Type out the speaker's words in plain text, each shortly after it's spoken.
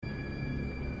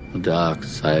The dark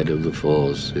side of the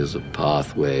Force is a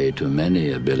pathway to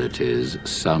many abilities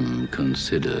some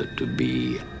consider to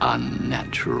be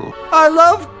unnatural. I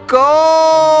love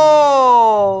gold!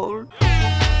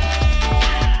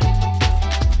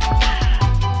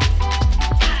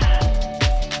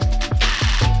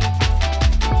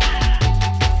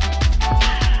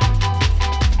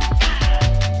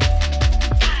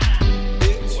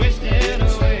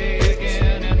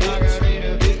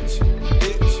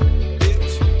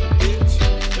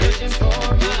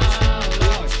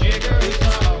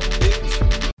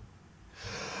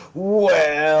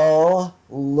 Well,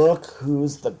 look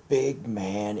who's the big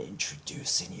man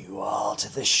introducing you all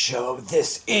to the show.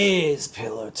 This is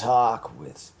Pillow Talk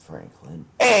with Franklin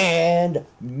and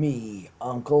me,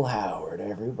 Uncle Howard,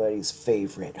 everybody's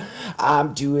favorite.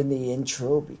 I'm doing the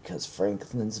intro because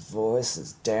Franklin's voice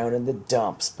is down in the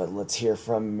dumps, but let's hear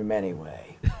from him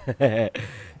anyway.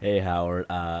 Hey Howard,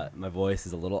 my voice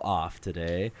is a little off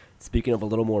today. Speaking of a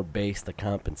little more bass to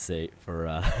compensate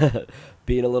for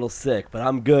being a little sick, but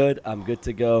I'm good. I'm good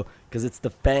to go because it's the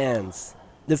fans.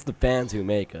 It's the fans who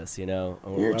make us, you know.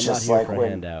 You're I'm just not here like for a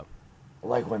handout.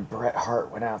 Like when Bret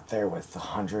Hart went out there with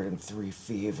 103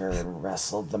 fever and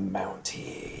wrestled the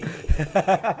Mountie.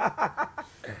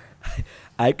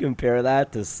 I compare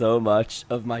that to so much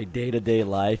of my day-to-day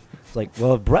life. It's like,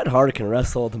 well, if Bret Hart can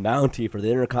wrestle the Mountie for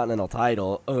the Intercontinental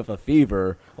title with a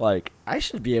fever, like, I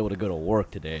should be able to go to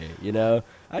work today, you know?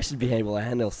 I should be able to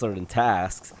handle certain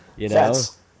tasks, you know?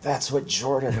 That's what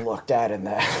Jordan looked at in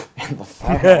the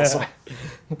finals.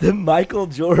 The Michael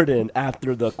Jordan,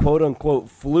 after the quote-unquote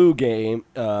flu game,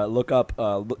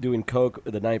 doing coke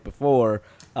the night before,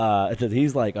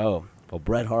 he's like, oh, well,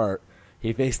 Bret Hart,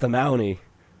 he faced the Mountie,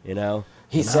 you know?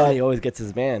 He said he always gets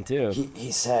his man too.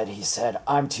 He said,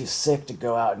 I'm too sick to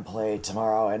go out and play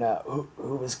tomorrow. And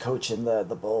who was coaching the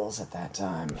Bulls at that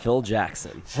time? Phil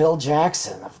Jackson. Phil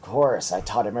Jackson, of course. I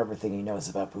taught him everything he knows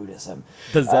about Buddhism.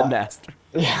 The Zen master.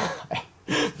 Yeah.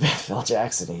 Phil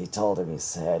Jackson, he told him, he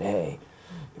said, hey,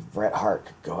 if Bret Hart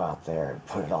could go out there and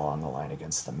put it all on the line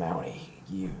against the Mountie,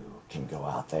 you can go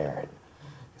out there and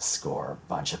score a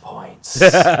bunch of points.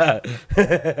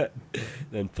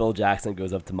 Then Phil Jackson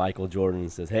goes up to Michael Jordan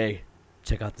and says, hey,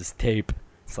 check out this tape.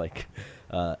 It's like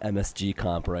MSG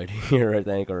comp right here, I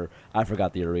think, or I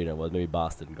forgot the arena was, maybe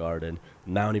Boston Garden.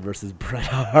 Mountie versus Bret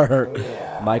Hart.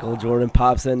 Yeah. Michael Jordan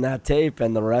pops in that tape,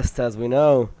 and the rest, as we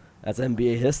know, that's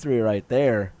NBA history right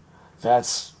there. That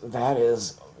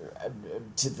is,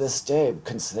 to this day,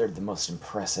 considered the most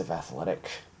impressive athletic.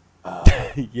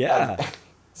 Yeah.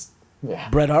 Yeah.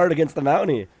 Bret Hart against the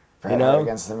Mountie. Bret Hart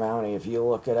against the Mountie. If you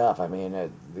look it up, I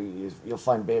mean, you'll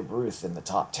find Babe Ruth in the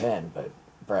top 10, but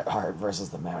Bret Hart versus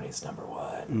the Mountie is number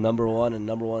one. Number one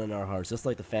in our hearts, just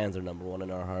like the fans are number one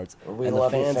in our hearts. We and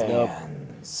love the fans know.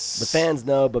 The fans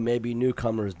know, but maybe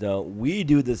newcomers don't. We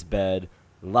do this bed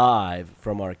live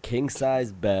from our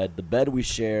king-size bed, the bed we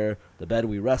share, the bed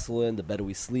we wrestle in, the bed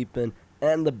we sleep in,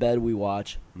 and the bed we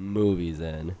watch movies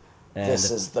in. And this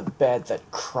is the bed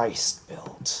that Christ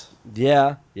built.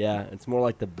 Yeah, it's more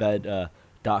like the bed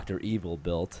Dr. Evil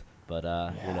built, but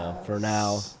you know, for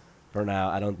now,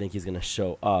 I don't think he's gonna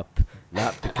show up.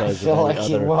 Not because I feel of any like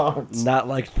he other, won't. not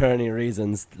like for any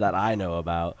reasons that I know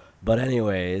about. But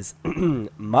anyways,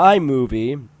 my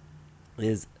movie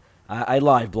is I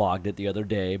live blogged it the other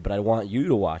day, but I want you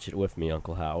to watch it with me,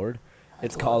 Uncle Howard.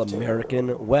 It's called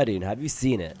American Wedding. Have you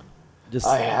seen it?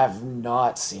 I have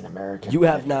not seen American You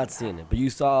Wedding. have not seen it, but you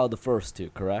saw the first two,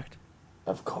 correct?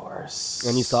 Of course.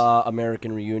 And you saw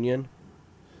American Reunion?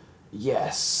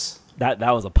 Yes. That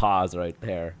was a pause right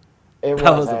there. It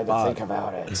That was. was a I had to pause. think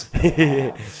about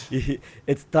it.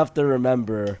 It's tough to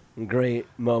remember great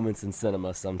moments in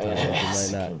cinema sometimes. It It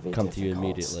is. might It can not be come to you difficult.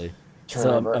 immediately. To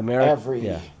remember every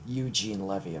yeah. Eugene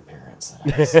Levy appearance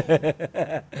that I've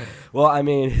seen. Well, I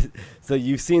mean, so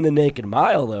you've seen The Naked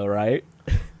Mile, though, right?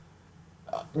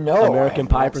 No. American I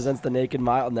Pie have presents The Naked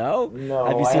Mile. No. No.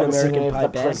 Have you I seen haven't American seen any Pie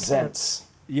of the Bandcamp? presents.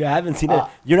 You haven't seen it.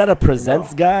 You're not a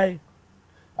presents guy.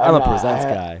 I'm a presents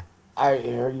guy.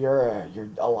 You're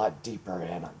a lot deeper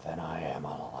in than I am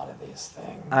on a lot of these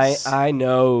things. I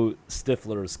know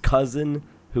Stifler's cousin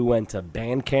who went to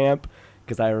band camp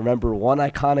because I remember one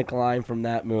iconic line from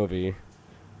that movie.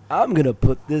 I'm going to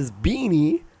put this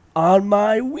beanie on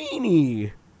my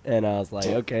weenie. And I was like,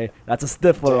 okay, that's a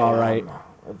Stifler, all right.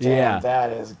 Damn, Yeah.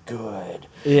 that is good.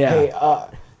 Yeah. Hey,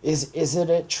 isn't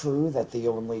it true that the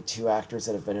only two actors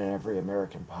that have been in every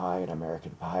American Pie and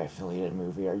American Pie affiliated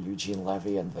movie are Eugene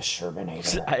Levy and the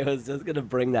Shermanator? I was just going to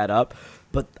bring that up,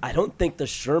 but I don't think the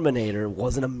Shermanator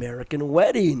was an American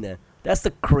Wedding. That's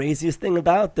the craziest thing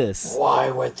about this. Why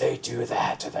would they do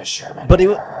that to the Shermanator? But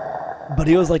But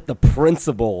he was like the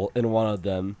principal in one of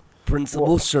them.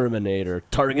 Principal Shermanator,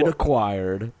 target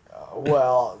acquired.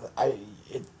 Well,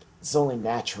 it's only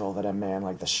natural that a man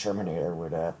like the Shermanator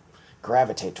would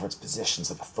gravitate towards positions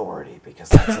of authority because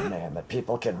that's a man that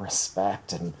people can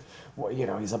respect, and well,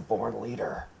 he's a born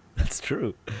leader. That's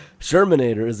true.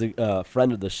 Shermanator is a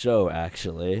friend of the show,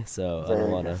 actually. So Very I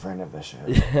don't want good to. friend of the show.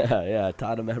 Yeah.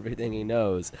 Taught him everything he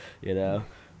knows,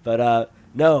 But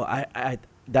no, I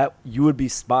that you would be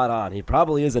spot on. He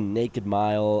probably is a Naked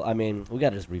Mile. I mean, we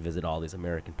got to just revisit all these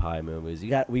American Pie movies. We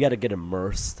got to get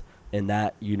immersed in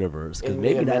that universe because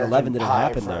maybe 9/11 didn't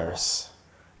happen there.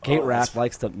 Kate Rack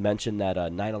likes to mention that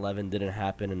 9/11 didn't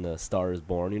happen in the Star Is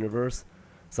Born universe.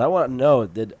 So I want to know,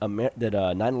 did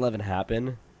 9/11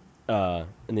 happen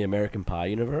in the American Pie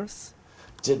universe?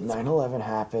 Did 9/11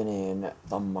 happen in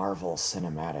the Marvel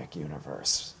Cinematic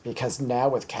Universe? Because now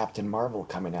with Captain Marvel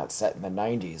coming out set in the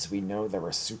 90s, we know there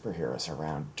were superheroes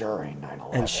around during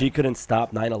 9/11. And she couldn't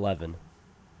stop 9/11.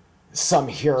 Some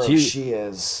hero she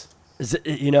is.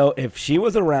 If she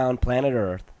was around planet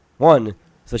Earth,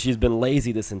 so she's been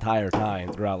lazy this entire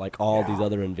time throughout like all these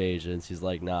other invasions. She's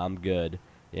like, nah, I'm good.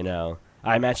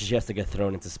 I imagine she has to get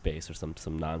thrown into space or some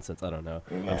nonsense. I don't know.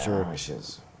 Yeah,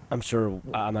 I'm sure.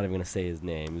 I'm not even gonna say his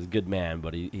name. He's a good man,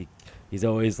 but he's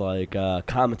always like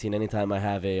commenting anytime I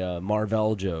have a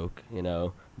Marvel joke.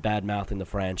 Bad mouthing the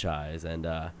franchise, and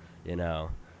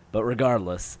But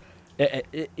regardless,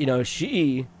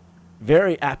 she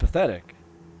very apathetic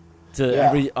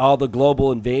to all the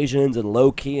global invasions and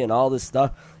Loki and all this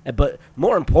stuff. But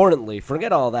more importantly,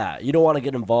 forget all that. You don't want to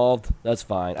get involved. That's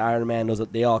fine. Iron Man knows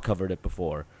that they all covered it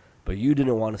before. But you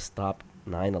didn't want to stop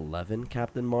 9/11,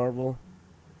 Captain Marvel.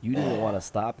 You didn't want to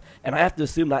stop. And I have to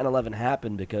assume 9/11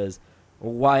 happened because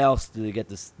why else do they get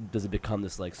this? Does it become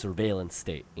this like surveillance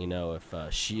state? If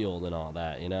SHIELD and all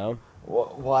that.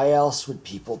 Why else would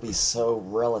people be so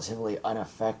relatively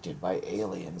unaffected by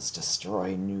aliens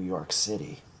destroying New York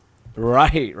City?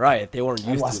 Right. They weren't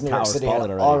used Unless to New York towers City falling had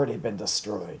already. already been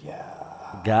destroyed,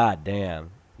 yeah. God damn.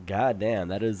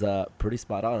 That is pretty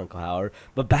spot on, Uncle Howard.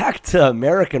 But back to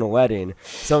American Wedding.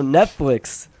 So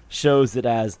Netflix shows it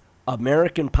as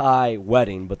American Pie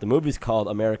Wedding, but the movie's called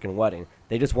American Wedding.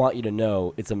 They just want you to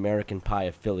know it's American Pie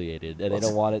affiliated, and they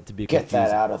don't want it to be confusing. Get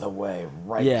that out of the way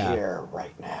here,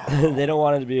 right now. They don't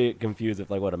want it to be confused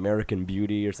with like American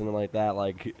Beauty or something like that.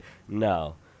 Like,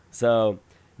 no. So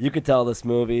you could tell this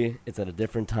movie, it's at a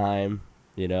different time.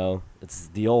 It's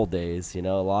the old days. A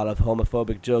lot of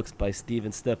homophobic jokes by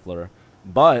Steven Stifler,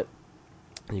 but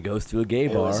he goes to a gay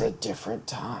bar. It was a different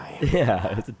time.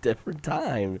 Yeah, it's a different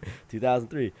time.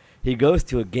 2003. He goes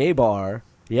to a gay bar.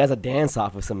 He has a dance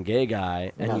off with some gay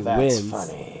guy, and he wins.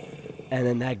 That's funny. And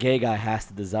then that gay guy has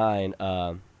to design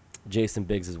Jason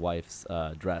Biggs' wife's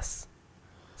dress.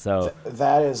 So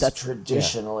that's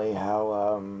traditionally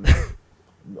how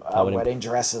wedding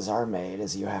dresses are made.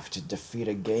 Is you have to defeat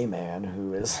a gay man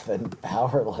who is then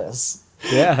powerless.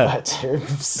 Yeah. But to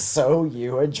sew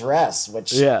you a dress,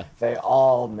 which they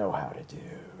all know how to do.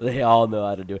 They all know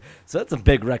how to do it. So that's a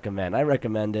big recommend. I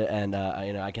recommend it, and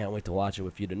I can't wait to watch it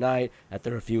with you tonight.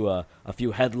 After a few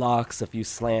headlocks, a few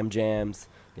slam jams,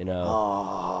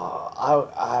 Oh,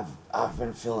 I've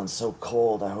been feeling so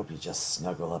cold. I hope you just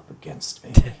snuggle up against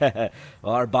me. Well,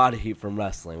 our body heat from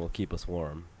wrestling will keep us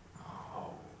warm.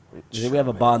 We have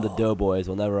a bond of doughboys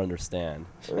we'll never understand.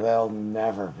 They'll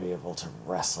never be able to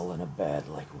wrestle in a bed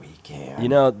like we can.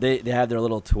 They have their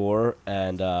little tour,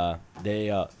 and they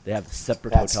have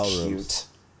separate hotel rooms.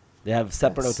 They have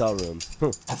separate hotel rooms.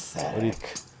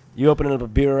 Pathetic. You opening up a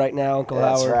beer right now, Uncle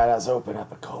Howard? That's right. I was opening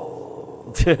up a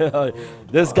cold.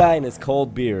 This guy and his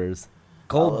cold beers.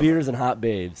 Cold beers and hot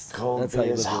babes. Cold That's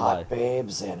beers, how you live hot life.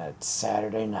 babes, and a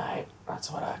Saturday night. That's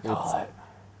what I call it.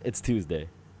 It's Tuesday.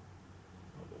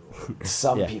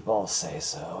 Some people say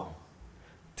so.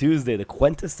 Tuesday, the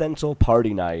quintessential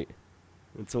party night.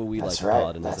 That's what we like to call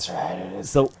it. That's right. It is.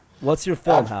 So, what's your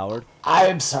film, Howard?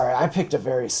 I'm sorry. I picked a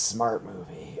very smart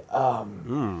movie.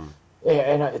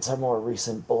 And it's a more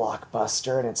recent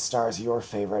blockbuster, and it stars your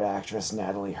favorite actress,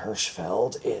 Natalie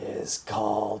Hirschfeld. It is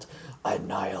called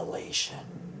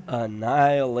Annihilation.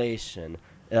 Annihilation.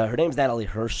 Her name's Natalie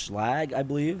Hirschlag, I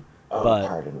believe. Oh, but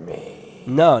pardon me.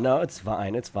 No, it's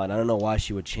fine. It's fine. I don't know why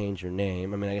she would change her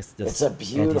name. I mean, I guess it's a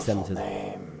beautiful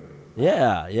name.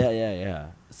 Yeah.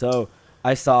 So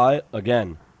I saw it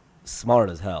again. Smart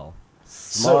as hell.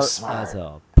 Smart as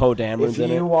hell. Poe Dameron's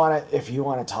in it. If you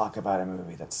want to talk about a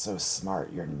movie that's so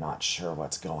smart you're not sure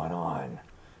what's going on,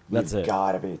 you've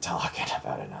got to be talking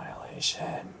about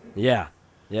Annihilation. Yeah.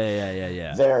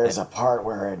 There is a part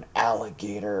where an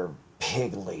alligator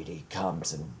pig lady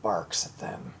comes and barks at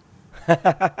them.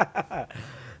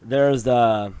 There's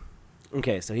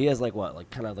okay, so he has like what, like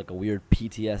kind of like a weird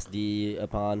PTSD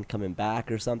upon coming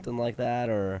back or something like that,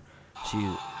 or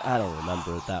I don't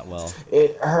remember it that well.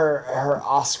 Her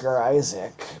Oscar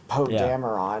Isaac, Poe Yeah.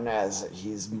 Dameron, as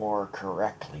he's more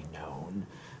correctly known,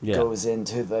 Yeah. goes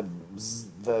into the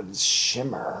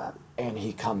shimmer, and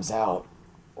he comes out,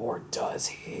 or does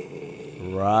he?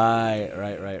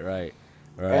 Right.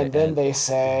 And then they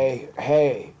say,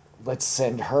 "Hey, let's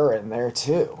send her in there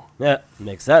too." Yeah,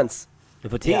 makes sense.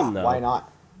 With a team, Yeah, though. why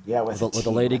not? Yeah, with With the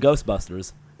team. Lady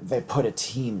Ghostbusters. They put a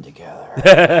team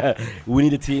together. We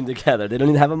need a team together. They don't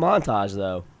even have a montage,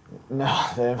 though. No,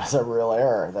 that was a real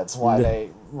error. That's why they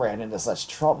ran into such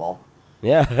trouble.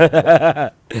 Yeah.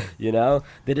 You know?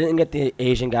 They didn't get the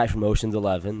Asian guy from Ocean's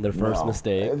 11, their first No.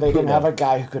 mistake. They didn't have a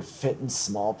guy who could fit in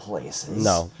small places.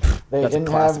 No. They That's a didn't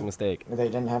classic have, mistake. They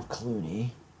didn't have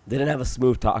Clooney. They didn't have a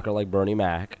smooth talker like Bernie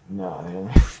Mac. No, they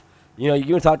didn't. You know,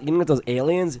 you're gonna get those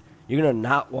aliens, you're gonna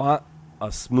not want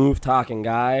a smooth talking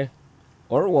guy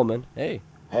or a woman. Hey,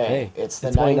 It's the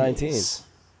 2019. 90s.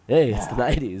 Hey, it's the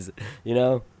 90s. You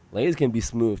know, ladies can be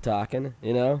smooth talking.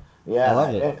 You know, Yeah, I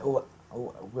love it.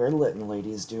 We're letting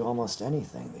ladies do almost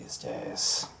anything these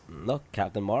days. Look,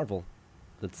 Captain Marvel.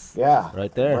 That's Yeah,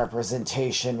 right there.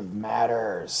 Representation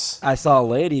matters. I saw a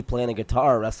lady playing a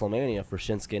guitar at WrestleMania for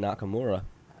Shinsuke Nakamura.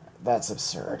 That's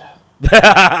absurd.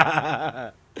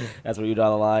 That's where you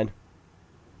draw the line.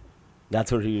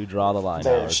 That's where you draw the line.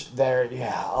 Howard.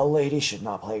 Yeah, a lady should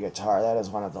not play guitar. That is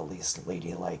one of the least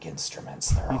ladylike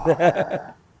instruments there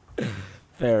are.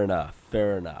 Fair enough.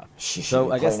 Fair enough. She should So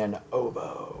be I guess playing an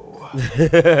oboe.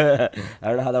 I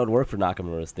don't know how that would work for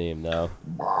Nakamura's theme, though.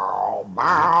 Bow,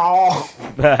 bow.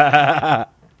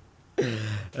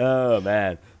 Oh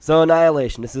man. So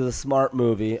Annihilation. This is a smart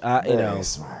movie. Very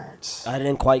smart. I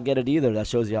didn't quite get it either. That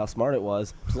shows you how smart it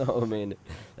was. So I mean,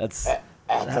 that's At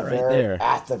that right there.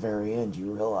 At the very end,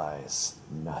 you realize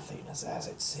nothing is as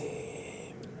it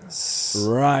seems.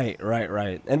 Right.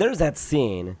 And there's that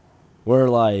scene where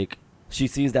like she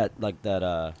sees that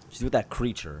she's with that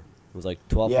creature who's like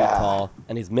 12 feet Yeah. tall,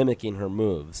 and he's mimicking her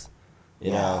moves.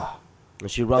 You know,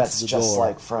 and she runs That's to the just door.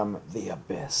 like from The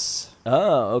Abyss.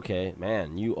 Oh, okay,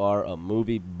 man. You are a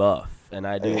movie buff, and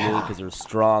I do Yeah. because you're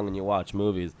strong and you watch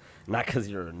movies, not because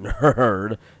you're a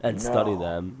nerd and study No.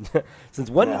 them. Since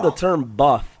when did No. the term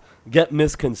buff get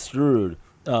misconstrued?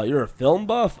 You're a film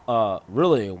buff?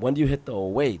 Really? When do you hit the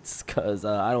weights? Because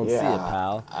I don't see it,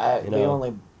 pal. You The know?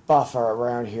 only buffer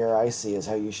around here I see is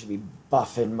how you should be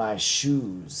buffing my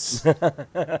shoes.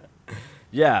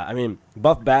 Yeah, I mean,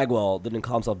 Buff Bagwell didn't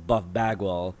call himself Buff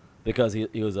Bagwell because he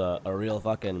was a real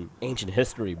fucking ancient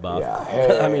history buff. Yeah,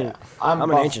 hey, I mean, I'm I'm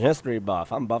an Buff- ancient history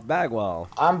buff. I'm Buff Bagwell.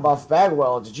 I'm Buff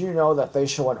Bagwell. Did you know that they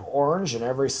show an orange in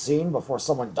every scene before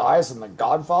someone dies in The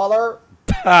Godfather?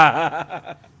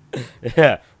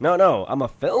 Yeah, no, I'm a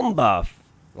film buff.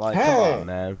 Like, come on,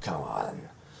 man. Come on.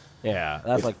 Yeah,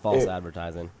 that's like false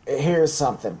advertising. Here's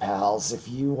something, pals. If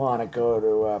you want to go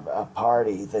to a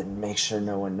party, then make sure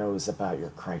no one knows about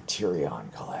your Criterion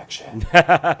collection.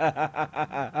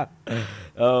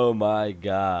 Oh my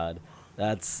God,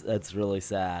 that's really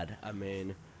sad. I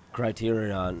mean,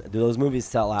 Criterion. Do those movies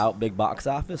sell out big box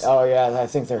office? Oh, yeah, I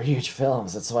think they're huge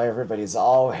films. That's why everybody's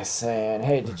always saying,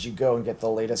 hey, did you go and get the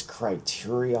latest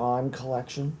Criterion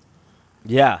collection?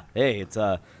 Yeah. Hey, it's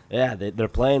yeah, they're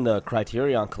playing the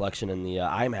Criterion collection in the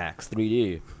IMAX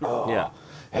 3D. Oh, Yeah.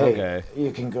 Hey, Okay.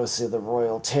 you can go see the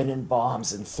Royal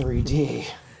Tenenbaums in 3D.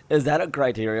 Is that a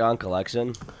Criterion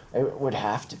collection? It would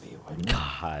have to be, wouldn't it?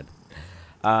 God.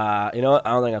 You know what?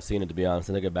 I don't think I've seen it, to be honest.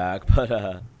 I take it back.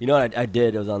 But you know what I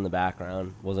did? It was on the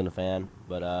background. Wasn't a fan.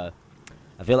 But I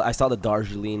feel like I saw the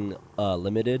Darjeeling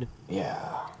Limited.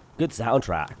 Yeah. Good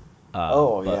soundtrack.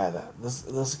 Oh, but- yeah.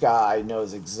 This guy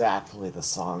knows exactly the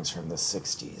songs from the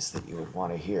 60s that you would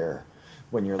want to hear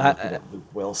when you're looking at Luke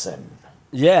Wilson.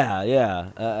 Yeah.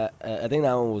 I think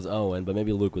that one was Owen, but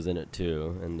maybe Luke was in it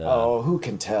too. And Oh, who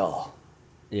can tell?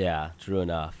 yeah, true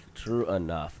enough.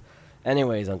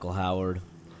 Anyways, Uncle Howard,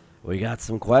 we got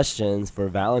some questions for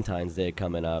Valentine's Day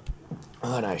coming up.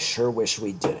 Oh, and I sure wish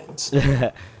we didn't.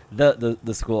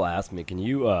 The school asked me, can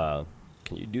you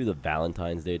do the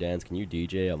Valentine's Day dance? Can you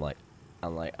DJ? I'm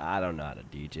like, I don't know how to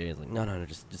DJ. He's like, no,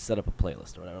 just set up a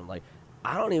playlist or whatever. I'm like,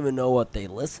 I don't even know what they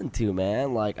listen to,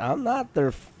 man. Like, I'm not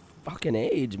their fucking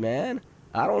age, man.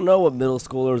 I don't know what middle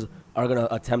schoolers are gonna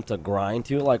attempt to grind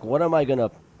to. Like, what am I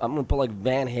gonna? I'm gonna put like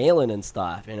Van Halen and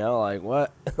stuff, you know? Like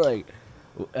what? Like,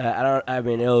 I don't. I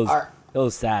mean, it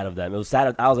was sad of them. It was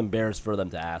sad. I was embarrassed for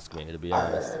them to ask me, to be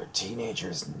honest. Are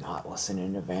teenagers not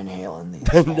listening to Van Halen these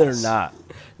days? They're not.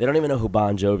 They don't even know who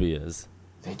Bon Jovi is.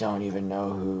 They don't even know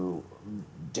who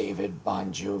David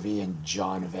Bon Jovi and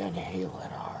John Van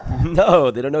Halen are.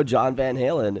 No, they don't know John Van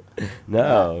Halen.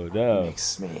 No, That no.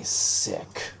 makes me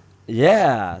sick.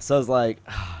 Yeah, so it's like,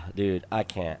 dude, I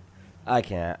can't.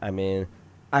 I mean,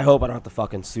 I hope I don't have to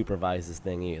fucking supervise this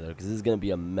thing either, because this is gonna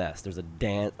be a mess. There's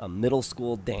a middle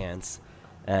school dance,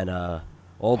 and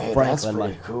old Hey, Franklin. that's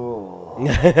pretty cool.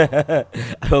 I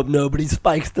hope nobody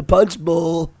spikes the punch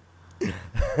bowl.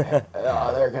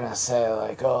 They're gonna say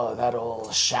like, oh, that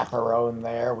old chaperone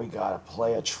there, we gotta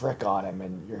play a trick on him,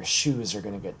 and your shoes are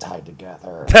gonna get tied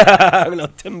together. I'm gonna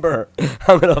timber.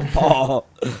 I'm gonna fall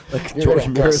like You're George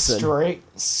gonna go Harrison.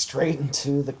 straight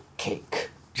into the cake.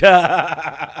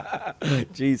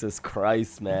 Jesus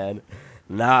Christ, man.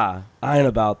 Nah, I ain't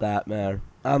about that, man.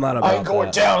 I'm not about I ain't going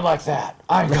that. down like that.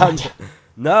 I ain't going down.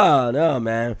 No,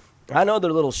 man. I know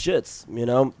they're little shits, you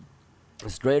know.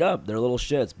 Straight up, they're little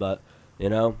shits, but, you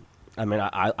know, I mean,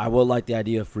 I will like the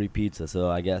idea of free pizza, so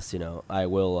I guess, you know,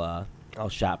 I'll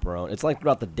chaperone. It's like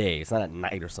throughout the day. It's not at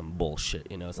night or some bullshit,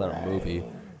 you know. It's not a movie.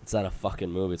 It's not a fucking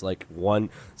movie. It's like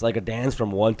a dance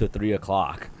from 1 to 3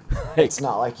 o'clock. It's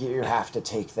not like you have to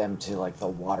take them to like the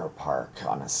water park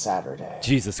on a Saturday.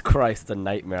 Jesus Christ, a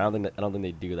nightmare. I don't think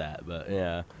they do that, but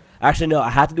yeah. Actually, no, I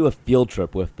had to do a field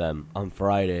trip with them on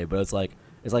Friday, but it's like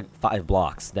 5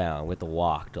 blocks down with the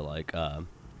walk to like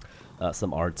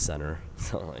some art center.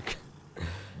 So like,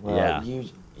 Well, yeah.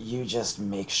 you just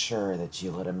make sure that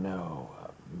you let them know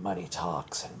money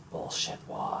talks and bullshit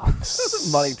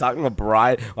walks. Money talking to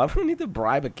bribe. Why would we need to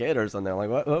bribe a kid or something? Like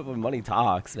what money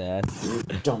talks, man? You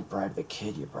don't bribe the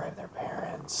kid, you bribe their You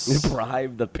parents.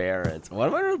 bribe the parents. Why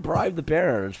am I gonna bribe the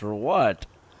parents for what?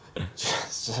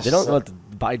 Just They don't so- want to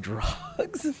buy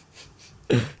drugs.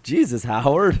 Jesus,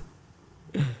 Howard.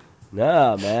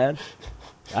 Nah, man.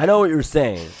 I know what you're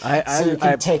saying. so you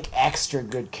I can take extra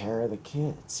good care of the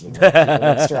kids. You know, keep an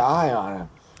extra eye on them.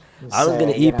 I was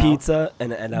gonna eat pizza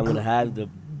and I'm gonna have the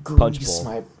punch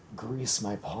bowl. Grease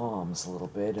my palms a little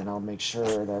bit, and I'll make sure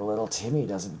that little Timmy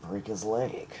doesn't break his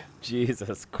leg.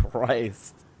 Jesus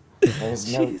Christ.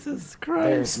 There's no, Jesus there's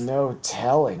Christ. no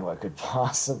telling what could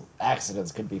possible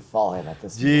accidents could befall him at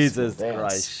this Jesus dance.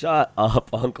 Christ. Shut up,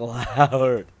 Uncle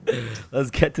Howard. Let's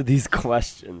get to these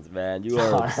questions, man. You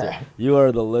are Alright. you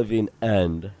are the living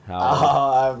end, Howard.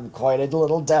 Oh, I'm quite a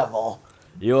little devil.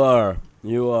 You are.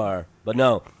 But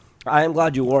no, I am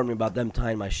glad you warned me about them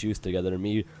tying my shoes together and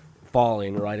me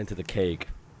falling right into the cake.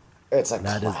 It's a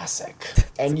That is- classic.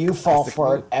 And you fall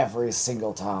for it every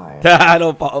single time. I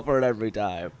don't fall for it every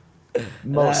time.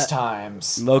 Most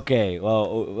times. Okay,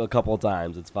 well, a couple of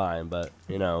times it's fine, but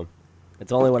you know,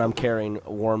 it's only when I'm carrying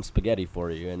warm spaghetti for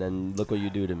you, and then look what you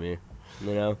do to me.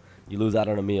 You know, you lose out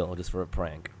on a meal just for a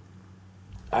prank.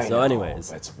 I So know,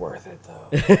 anyways. it's worth it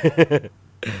though.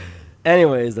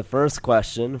 Anyways, the first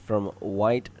question from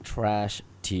White Trash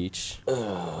Teach.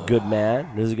 Good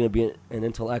man. This is going to be an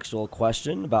intellectual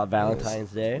question about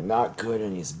Valentine's Day. Not good,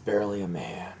 and he's barely a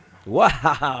man.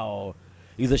 Wow.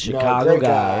 He's a No, Chicago great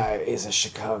guy. He's a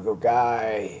Chicago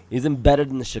guy. He's embedded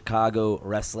in the Chicago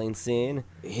wrestling scene.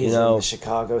 He's you in know, the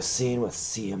Chicago scene with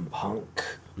CM Punk.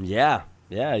 yeah.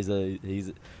 He's a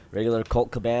regular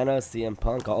Colt Cabana, CM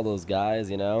Punk, all those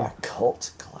guys. You know, A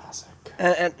cult classic.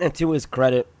 and to his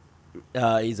credit,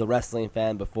 he's a wrestling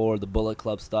fan before the Bullet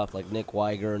Club stuff, like Nick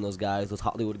Weiger and those guys, those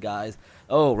Hollywood guys.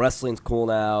 Oh, wrestling's cool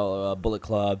now. Bullet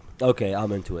Club. Okay,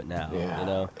 I'm into it now. Yeah. You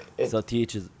know, so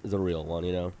Teach is a real one.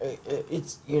 You know.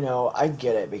 It's, I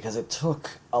get it, because it took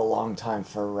a long time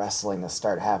for wrestling to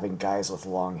start having guys with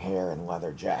long hair and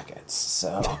leather jackets.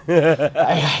 So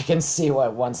I can see why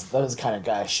once those kind of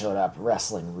guys showed up,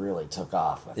 wrestling really took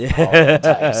off with all the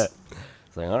types.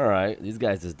 It's like, all right, these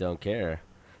guys just don't care.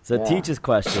 So Yeah. Teach's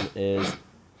question is,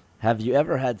 have you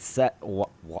ever had sex? Oh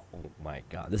my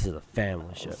God, this is a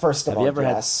family show. First of have all, you ever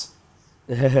yes.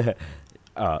 had?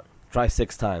 Try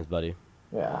 6 times, buddy.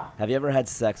 Yeah. Have you ever had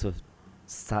sex with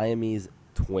Siamese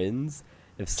twins?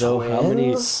 If so, how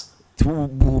many? Twins?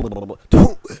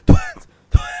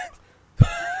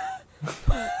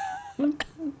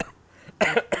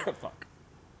 Fuck.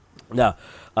 No.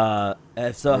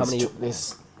 If so, how many?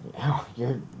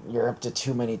 You're up to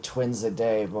too many twins a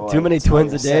day, boy. Too many Tell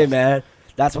twins a day, yourself. man.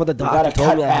 That's what the You doctor gotta told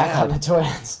cut me I back on had. the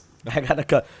twins. I gotta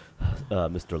cut.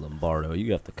 Mr. Lombardo,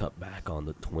 you have to cut back on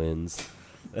the twins.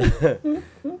 And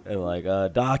like,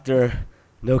 doctor,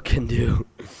 no can do.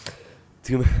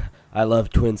 I love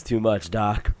twins too much,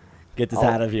 doc. Get this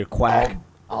out of here, quack.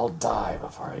 I'll die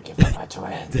before I give up my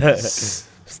twins.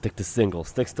 Stick to single.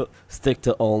 Stick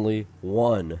to only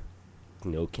one.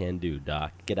 No can do,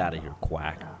 doc. Get out of here,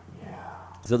 quack. Yeah.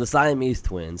 So the Siamese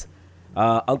twins,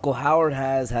 Uncle Howard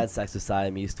has had sex with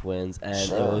Siamese twins, and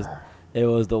Sure. it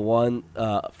was the one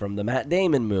from the Matt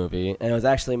Damon movie, and it was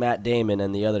actually Matt Damon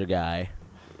and the other guy.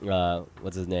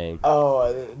 What's his name?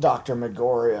 Oh, Dr.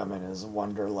 Megorium and his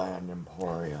Wonderland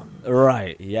Emporium.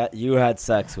 Right. Yeah, you had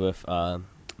sex with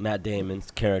Matt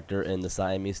Damon's character in the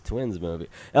Siamese twins movie.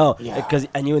 Oh, Yeah.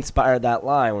 and you inspired that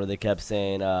line where they kept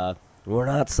saying, "We're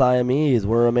not Siamese,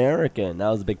 we're American." That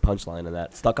was a big punchline in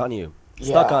that. Stuck on you.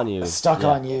 Stuck Yeah, on you. Stuck Yeah.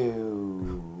 on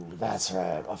You. That's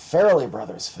right. A Farrelly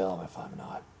Brothers film, if I'm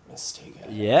not mistaken.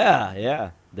 Yeah, yeah.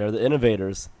 They're the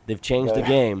innovators. They've changed the They're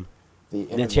game. The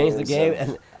They changed the game,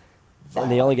 innovators of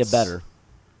and they only get violence. better.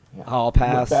 Yeah. Hall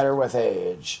pass. Better with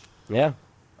age. Yeah.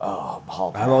 Oh,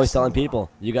 Hall Pass. I'm always telling people,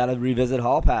 you got to revisit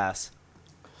Hall Pass.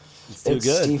 It's too It's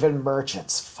good. Stephen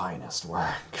Merchant's finest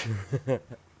work.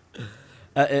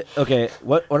 Okay,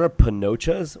 what are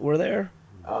Pinochas were there?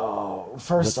 Oh, first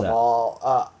What's of that?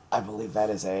 all, I believe that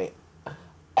is a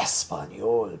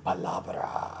Espanol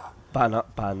palabra.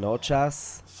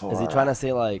 Panochas? Is he For- trying to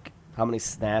say, like, how many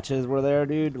snatches were there,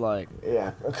 dude? Like,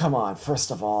 Yeah, come on.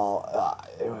 First of all,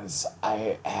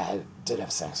 did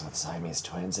have sex with Siamese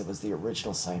twins. It was the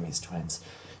original Siamese twins,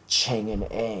 Cheng and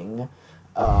Eng,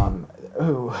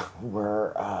 who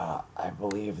were, I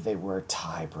believe they were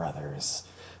Thai brothers.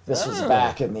 This was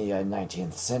back in the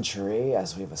 19th century,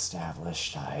 as we've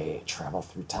established. I travel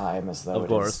through time as though Of it is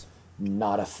course.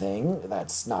 not a thing.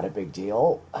 That's not a big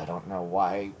deal. I don't know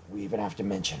why we even have to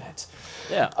mention it.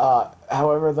 yeah.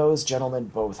 However, those gentlemen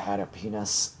both had a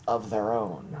penis of their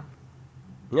own.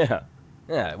 Yeah.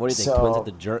 Yeah. What do you think? So- Twins have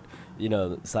to jerk,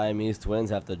 Siamese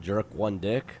twins have to jerk one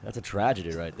dick? That's a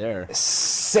tragedy right there.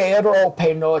 Cero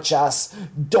Penochas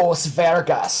dos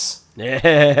Vergas.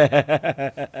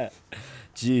 Yeah.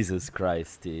 Jesus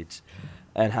Christ, Teach.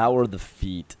 And how were the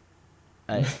feet?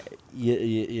 I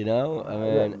mean,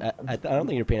 I don't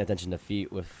think you're paying attention to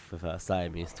feet with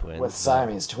Siamese twins. With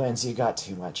Siamese twins, you got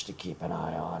too much to keep an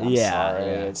eye on. I'm Yeah, sorry.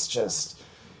 yeah. It's just,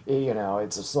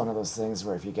 it's just one of those things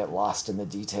where if you get lost in the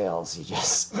details, you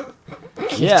just,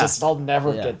 I'll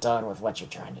never Yeah. get done with what you're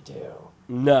trying to do.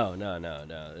 No.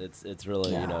 It's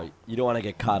really Yeah. you don't want to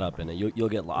get caught up in it. You'll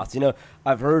get lost.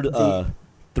 I've heard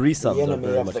threesomes The are enemy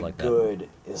very of much the like that. good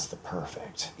is the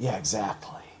perfect. Yeah,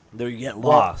 exactly. There you get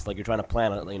Well- lost, like you're trying to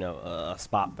plan a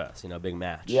spot fest, a big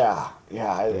match. Yeah.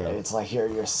 It's like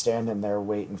you're standing there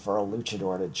waiting for a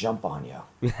luchador to jump on you.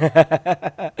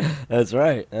 That's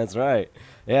right.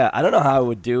 Yeah, I don't know how I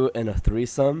would do in a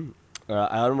threesome.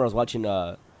 I remember I was watching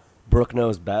Brooke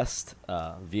Knows Best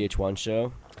VH1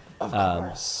 show, Of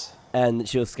course. and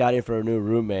she was scouting for a new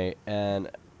roommate, and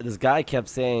this guy kept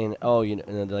saying, and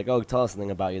they're like, oh, tell us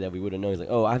something about you that we wouldn't know. He's like,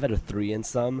 oh, I've had a 3 and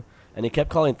some, and he kept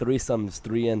calling threesomes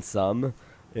 3 and some.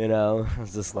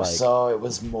 It's just like So it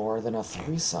was more than a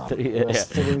threesome. Three- It was yeah.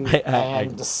 three I-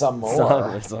 and some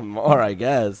more. some more, I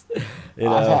guess.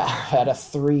 I've had a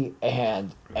 3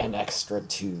 and an extra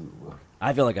 2.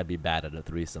 I feel like I'd be bad at a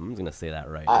threesome. I'm just gonna say that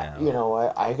right I, now. you know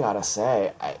what? I gotta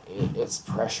say, it's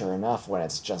pressure enough when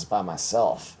it's just by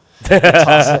myself.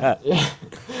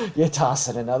 You toss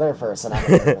in another person, I'm a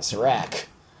nervous wreck.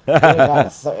 You got a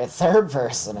third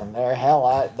person in there.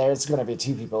 Hell, there's gonna be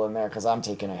 2 people in there because I'm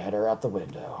taking a header out the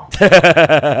window.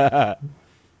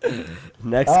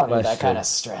 Next I don't question. need that kind of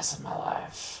stress in my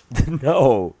life.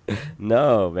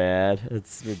 No, man.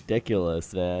 It's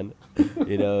ridiculous, man.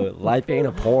 Life ain't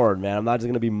a porn, man. I'm not just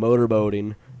gonna be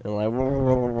motorboating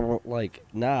and like,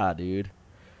 nah, dude.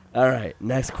 All right,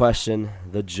 next question.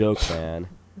 The joke man,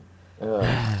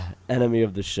 Ugh. enemy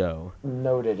of the show,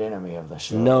 Noted enemy of the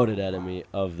show. noted enemy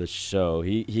of the show.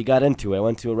 He got into it. I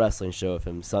went to a wrestling show with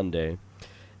him Sunday,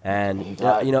 and He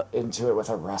got you know into it with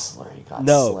a wrestler. He got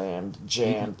No. slammed,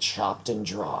 jammed, chopped, and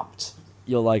dropped.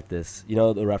 you'll like this.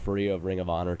 The referee of Ring of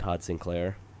Honor, Todd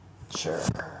Sinclair. Sure.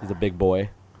 He's a big boy.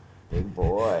 Big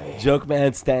boy. Joke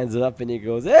man stands up and he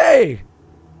goes, "Hey,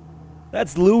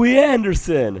 that's Louis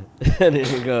Anderson," and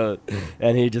he goes,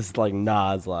 and he just like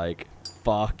nods like,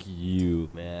 "Fuck you,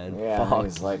 man. Yeah, Fuck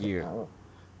he's like, you." "Oh,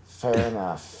 fair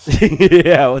enough.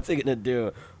 Yeah, what's he gonna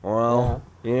do? Well,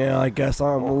 yeah, I guess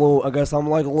I'm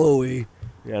like Louis,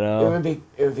 It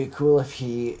would be cool if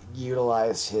he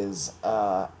utilized his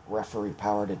referee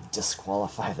power to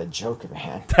disqualify the joke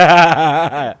man.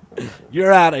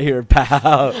 You're out of here,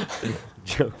 pal.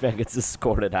 Joke man gets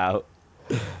escorted out.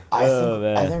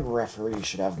 I think referees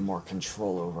should have more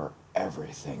control over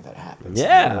everything that happens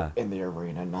Yeah. in the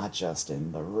arena, not just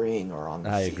in the ring or on the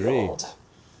I agree. field.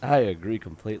 I agree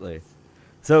completely.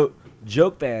 So,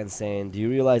 Joke Band saying, "Do you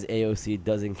realize AOC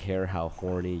doesn't care how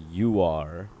horny you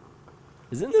are?"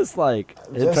 Isn't this like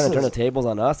him This trying to turn the is- tables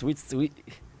on us? We're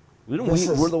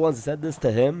the ones that said this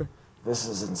to him. This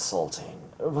is insulting.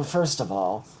 But first of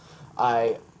all,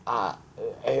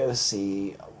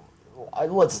 AOC.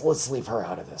 Let's leave her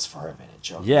out of this for a minute,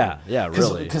 Joe. Yeah,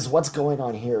 really. Because what's going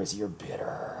on here is you're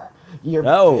bitter. You're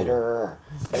No. bitter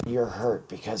and you're hurt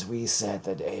because we said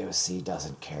that AOC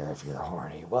doesn't care if you're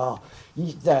horny. Well,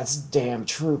 that's damn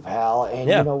true, pal. And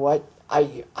Yeah. you know what?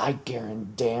 I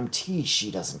guarantee she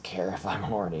doesn't care if I'm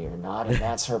horny or not, and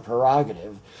that's her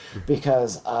prerogative.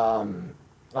 Because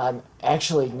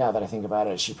actually, now that I think about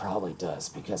it, she probably does,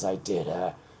 because I did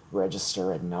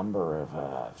register a number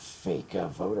of fake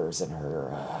voters in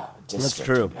her district.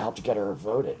 true. Helped get her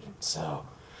voted. So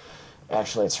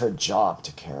actually, it's her job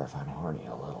to care if I'm horny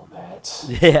a little bit.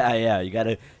 Yeah. You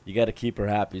gotta keep her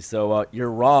happy. So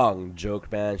you're wrong, joke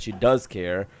man. She does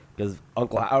care because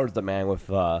Uncle Howard's the man with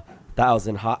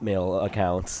 1,000 Hotmail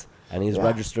accounts, and he's Yeah.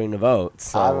 registering to vote.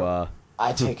 So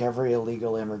I take every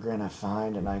illegal immigrant I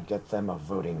find and I get them a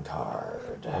voting card.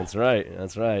 that's right.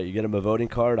 You get him a voting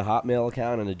card, a Hotmail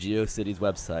account, and a GeoCities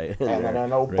website. And then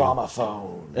an Obama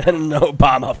phone. And an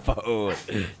Obama phone.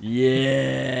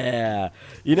 Yeah.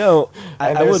 You know,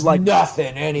 And I there's would like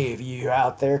nothing any of you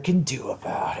out there can do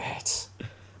about it.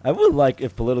 I would like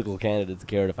if political candidates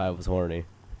cared if I was horny.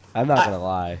 I'm not gonna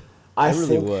lie. I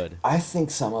really would. I think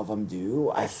some of them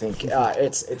do. I think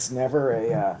it's never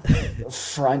a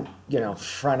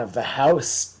front of the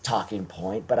house talking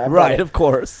point. But Right, of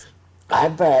course. I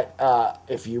bet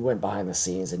if you went behind the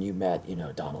scenes and you met,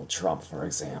 Donald Trump, for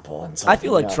example, and I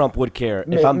feel like Trump would care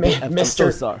if I'm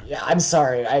so sorry. Yeah, I'm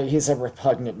sorry. He's a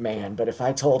repugnant man, but if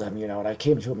I told him, and I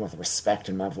came to him with respect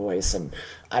in my voice, and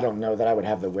I don't know that I would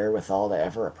have the wherewithal to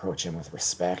ever approach him with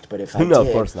respect, but if I No, did,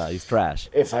 of course not. He's trash.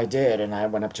 if I did, and I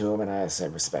went up to him and I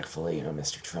said respectfully,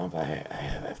 Mr. Trump, I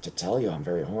have to tell you, I'm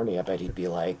very horny. I bet he'd be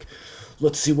like,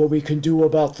 let's see what we can do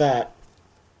about that.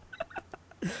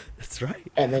 That's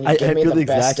right. And then you give me feel the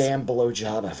best exact- damn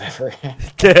blowjob I've ever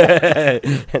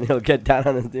had. And he'll get down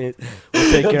on his knees.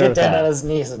 We'll take He'll care get of down that. on his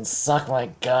knees and suck my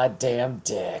goddamn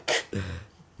dick.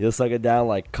 He'll suck it down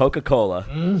like Coca-Cola.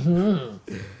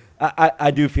 Mm-hmm. I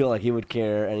do feel like he would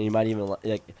care, and he might even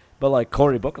but like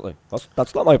Cory Booker, like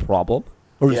that's not my problem.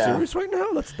 Are you Yeah. serious right now?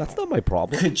 That's not my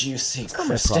problem. Could you see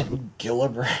Kristen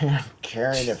Gillibrand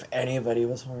caring if anybody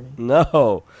was horny?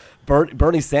 No,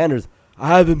 Bernie Sanders.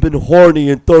 I haven't been horny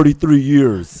in 33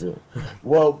 years.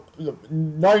 Well,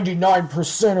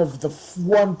 99% of the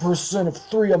 1% of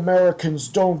 3 Americans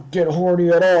don't get horny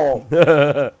at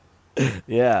all.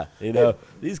 Yeah,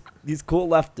 these cool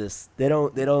leftists, they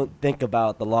don't think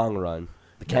about the long run.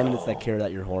 The candidates that care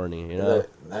that you're horny,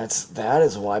 That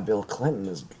is why Bill Clinton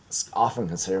is often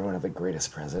considered one of the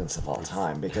greatest presidents of all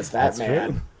time, because that That's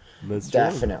man true. That's true.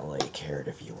 definitely cared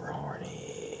if you were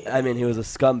horny. I mean, he was a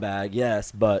scumbag,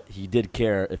 yes, but he did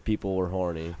care if people were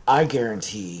horny. I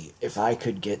guarantee if I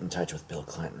could get in touch with Bill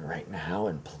Clinton right now,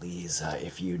 and please,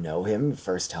 if you know him,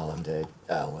 first tell him to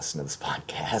listen to this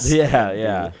podcast.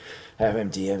 Yeah. Have him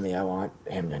DM me. I want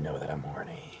him to know that I'm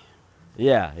horny.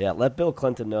 Yeah. Let Bill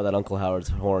Clinton know that Uncle Howard's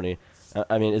horny.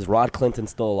 I mean, is Rod Clinton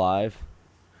still alive?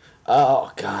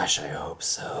 Oh, gosh, I hope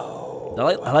so.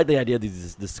 I like the idea of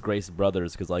these disgraced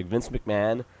brothers, because, like, Vince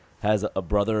McMahon has a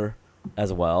brother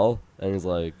as well, and he's,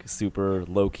 like, super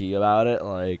low-key about it.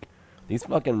 Like, these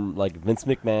fucking, like, Vince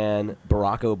McMahon,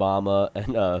 Barack Obama,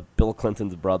 and Bill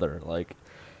Clinton's brother. Like,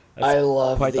 that's I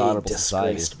love quite the honorable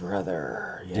society. disgraced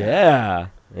brother. Yeah,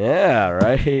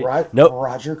 right?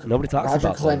 Roger, nobody talks Roger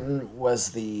about Clinton was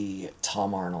the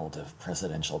Tom Arnold of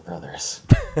presidential brothers.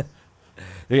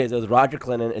 Okay, so it's Roger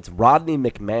Clinton, it's Rodney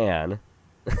McMahon,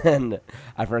 and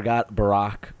I forgot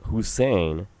Barack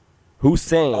Hussein.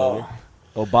 Obama.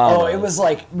 Oh, it was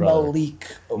like brother. Malik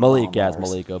Obama. Malik, yes, or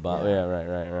Malik something. Obama. Yeah,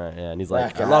 right. Yeah, and he's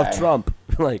like, That I love guy. Trump.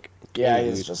 Like, Yeah,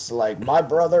 dude. he's just like, my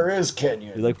brother is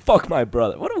Kenyan. He's like, fuck my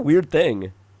brother. What a weird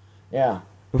thing. Yeah.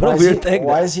 What a Why is weird he- thing.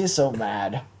 Why is he so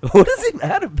mad? What is he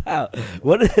mad about?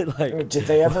 What is it like? Did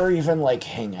they ever even like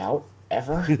hang out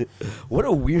ever? What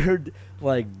a weird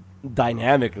like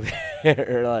dynamic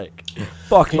there. Like,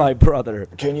 fuck my brother.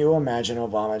 Can you imagine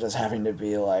Obama just having to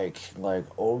be like,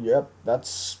 oh yep,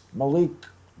 that's Malik.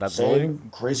 That's saying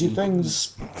crazy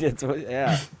things.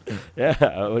 Yeah.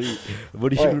 What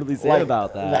do you really say Like,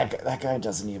 about that? That guy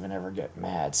doesn't even ever get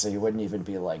mad, so he wouldn't even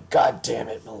be like, God damn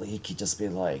it, Malik. He'd just be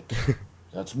like,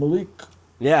 that's Malik.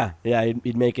 Yeah,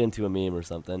 he'd make it into a meme or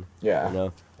something. Yeah. You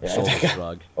know, Yeah, shoulder that guy-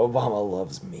 shrug. Obama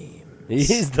loves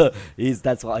memes.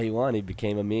 That's why he won. He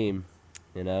became a meme,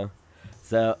 you know.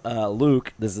 So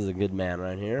Luke, this is a good man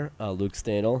right here. Luke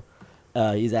Stadel,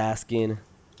 he's asking,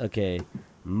 okay,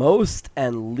 most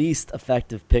and least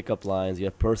effective pickup lines you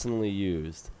have personally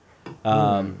used.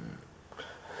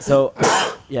 So,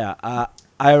 yeah,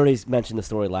 I already mentioned the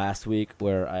story last week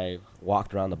where I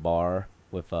walked around the bar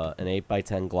with an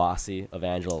 8x10 glossy of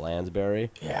Angela Lansbury.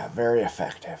 Yeah, very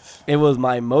effective. It was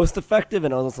my most effective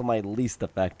and also my least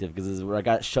effective because this is where I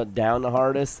got shut down the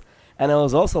hardest. And it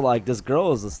was also like, this girl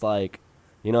was just like,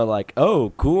 you know, like,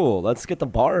 oh, cool, let's get the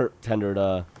bartender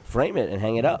to frame it and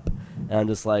hang it up. And I'm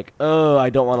just like, oh,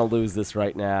 I don't want to lose this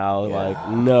right now. Yeah. Like,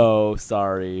 no,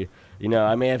 sorry. You know,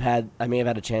 I may have had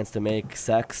a chance to make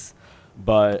sex,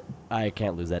 but I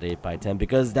can't lose that 8x10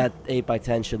 because that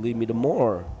 8x10 should lead me to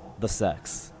more the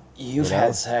sex. You've You know?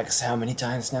 had sex how many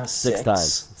times now? 6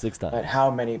 times. 6 times. But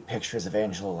how many pictures of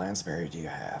Angela Lansbury do you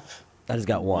have? I just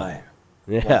got one. One.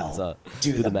 Yeah, Well, so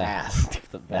do the math. do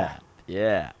the math.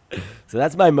 Yeah. So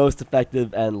that's my most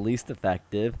effective and least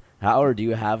effective. Howard, do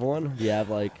you have one? Do you have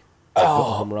like a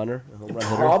home runner? A home run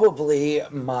hitter? Probably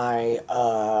my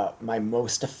my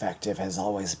most effective has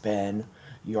always been,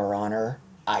 Your Honor,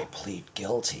 I plead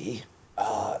guilty.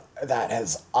 That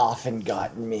has often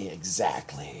gotten me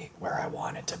exactly where I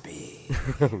wanted to be.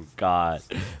 God.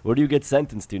 Where do you get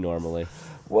sentenced to normally?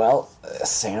 Well,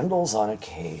 sandals on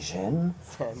occasion.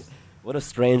 What a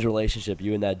strange relationship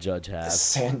you and that judge have.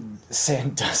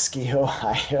 Sandusky,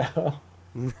 Ohio.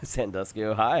 Sandusky,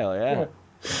 Ohio, yeah.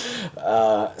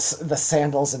 The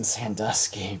sandals in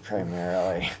Sandusky,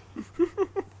 primarily.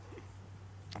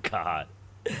 God.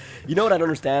 You know what I don't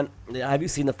understand? Have you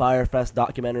seen the Firefest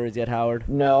documentaries yet, Howard?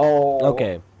 No.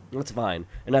 Okay, that's fine,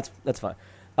 and that's fine.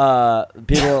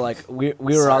 People are like, we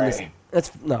were on this. Sorry.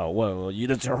 That's no, well,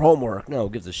 that's your homework. No, who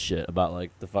gives a shit about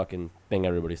like the fucking thing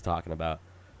everybody's talking about.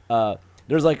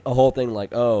 There's like a whole thing like,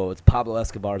 oh, it's Pablo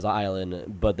Escobar's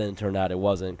island, but then it turned out it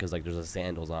wasn't because like there's a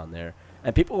sandals on there,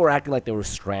 and people were acting like they were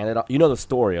stranded. You know the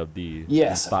story of the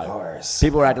Yes, spot. of course.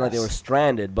 People of were acting like they were course.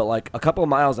 stranded, but like a couple of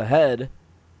miles ahead,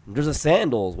 there's a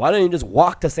sandals. Why don't you just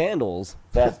walk to sandals?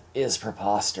 That is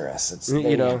preposterous. It's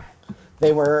You know.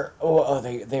 They were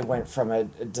they went from a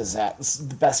disaster.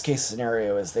 The best case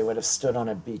scenario is they would have stood on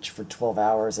a beach for 12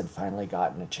 hours and finally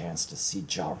gotten a chance to see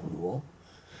Ja Rule.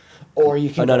 Or you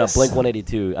can Oh no, go no, to Blink some-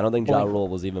 182. I don't think Ja Blink- Rule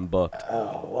was even booked.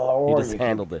 Oh, well, He or just you can-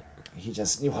 handled it. He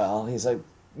just he's a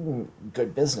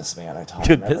good businessman. I taught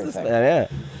Good him everything. businessman, yeah.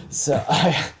 So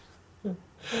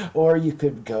or you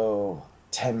could go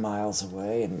 10 miles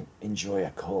away and enjoy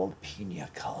a cold pina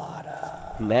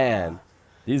colada. Man,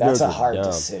 these That's nerds a were hard dumb.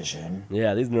 decision.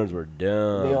 Yeah, these nerds were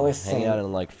dumb. The only Hanging thing- out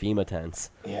in like FEMA tents.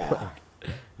 Yeah.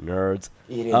 Nerds.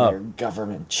 Eating Oh. their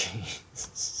government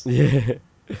cheese. Yeah.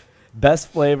 Best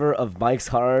flavor of Mike's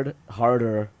hardest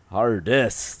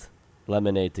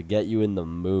lemonade to get you in the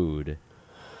mood.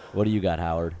 What do you got,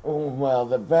 Howard? Well,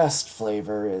 the best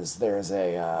flavor is there's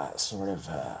a sort of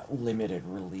limited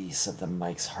release of the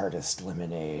Mike's Hardest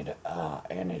lemonade,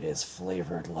 and it is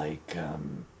flavored like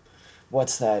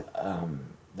what's that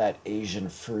that Asian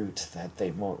fruit that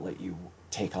they won't let you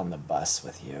take on the bus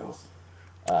with you?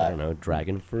 I don't know,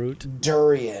 dragon fruit?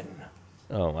 Durian.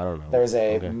 Oh, I don't know. There's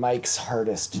a Okay. Mike's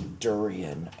Hardest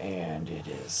durian, and it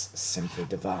is simply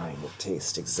divine. It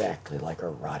tastes exactly like a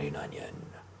rotting onion.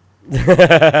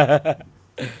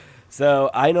 So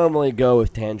I normally go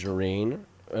with tangerine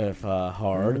if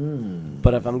hard,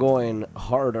 but if I'm going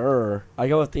harder, I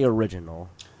go with the original.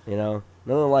 You know,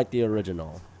 nothing like the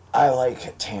original. I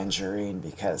like tangerine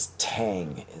because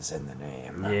tang is in the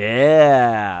name.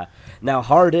 Yeah. Now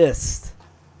hardest,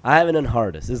 I haven't done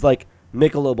hardest. It's like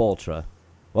Michelob Ultra.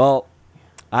 Well,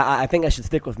 I think I should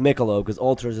stick with Michelob because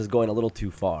Ultra is going a little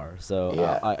too far. So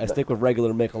Yeah, I stick with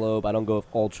regular Michelob. I don't go with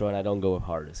Ultra and I don't go with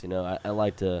hardest. You know, I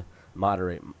like to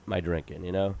moderate my drinking.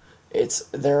 You know.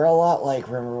 They're a lot like,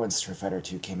 remember when Street Fighter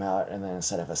 2 came out, and then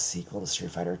instead of a sequel to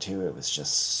Street Fighter 2, it was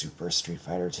just Super Street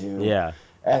Fighter 2. Yeah.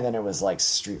 And then it was like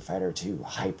Street Fighter 2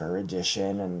 Hyper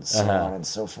Edition and so Uh-huh. on and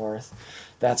so forth.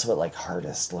 That's what like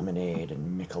Hardest Lemonade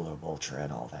and Michelob Ultra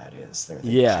and all that is. They're the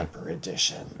Yeah. Hyper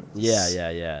Editions.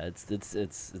 Yeah.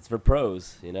 It's for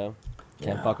pros. You know,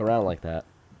 can't Yeah. fuck around like that.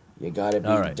 You gotta be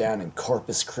All right. down in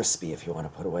Corpus Christi if you want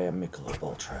to put away a Michelob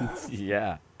Ultra.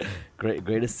 Yeah,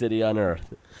 greatest city on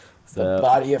earth. The So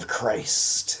body of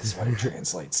Christ is what it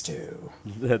translates to.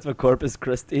 that's what Corpus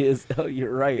Christi is. Oh,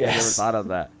 you're right. I never Yes. thought of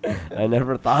that. I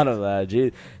never thought of that.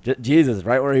 Jesus,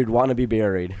 right where he'd want to be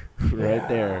buried, right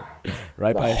there,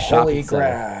 right by The a shopping Holy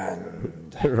center,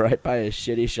 Grand. right by a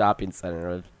shitty shopping center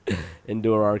of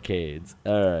indoor arcades.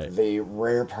 All right. The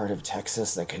rare part of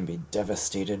Texas that can be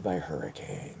devastated by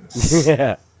hurricanes.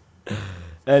 Yeah.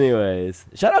 Anyways,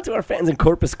 shout out to our fans in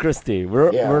Corpus Christi.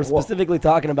 We're Yeah, we're well- specifically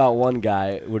talking about one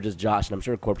guy. We're just Josh, and I'm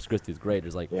sure Corpus Christi is great.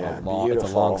 There's like Yeah, it's a long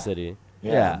beautiful. city.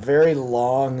 Yeah, very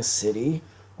long city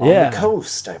on Yeah. the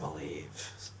coast, I believe.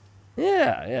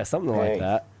 Yeah, something like Hey.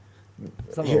 that.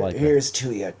 Something like that. Here's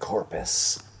to ya,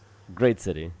 Corpus. Great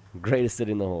city. Greatest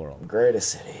city in the whole world. Greatest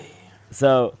city.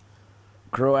 So,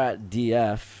 Croat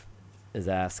DF is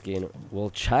asking, will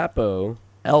El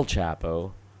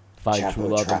Chapo, find Chapo true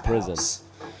love in Trap prison? House.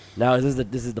 Now, is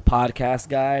this the podcast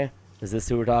guy? Is this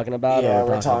who we're talking about? Yeah, or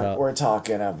we're about...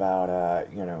 talking about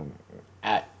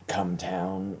at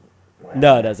Cumtown.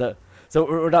 No. So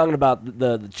we're talking about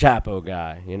the Chapo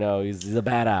guy. You know, he's a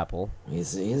bad apple.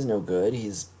 He's no good.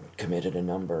 He's committed a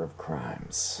number of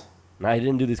crimes. Now, he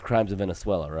didn't do these crimes in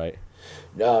Venezuela, right?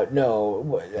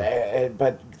 No,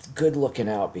 but good looking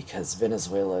out because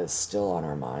Venezuela is still on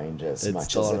our mind as It's much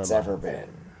still as on our it's mind. ever been.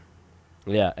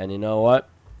 Yeah, and you know what?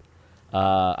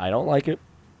 I don't like it,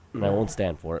 and I won't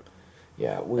stand for it.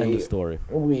 Yeah, End of story.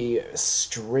 we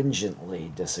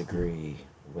stringently disagree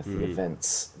with Mm-hmm. the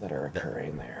events that are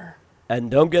occurring there.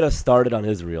 And don't get us started on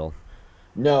Israel.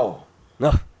 No,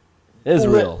 No,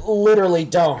 Israel. literally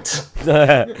don't.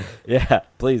 Yeah,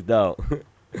 please don't.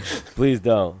 Please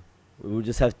don't. We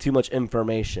just have too much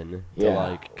information to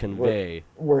Yeah, convey.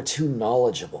 We're too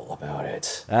knowledgeable about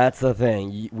it. That's the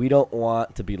thing. We don't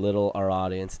want to belittle our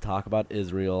audience, talk about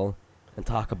Israel, and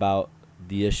talk about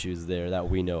the issues there that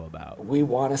we know about. We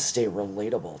want to stay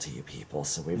relatable to you people,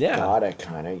 so we've Yeah. got to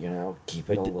kind of keep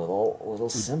it a little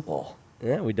simple.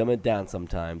 Yeah, we dumb it down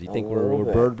sometimes. You A think we're little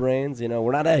bit. bird brains? You know,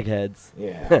 we're not eggheads.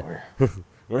 Yeah,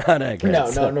 We're not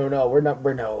eggheads. no. We're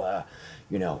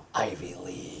no Ivy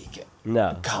League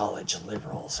No. college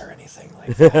liberals or anything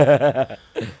like that.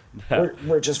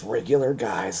 We're just regular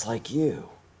guys like you.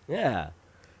 Yeah.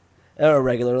 Or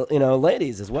regular,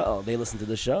 ladies as well. They listen to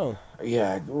the show.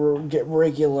 Yeah, get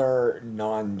regular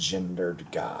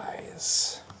non-gendered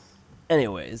guys,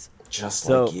 Anyways, just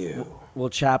so like you. will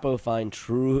Chapo find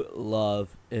true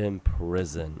love in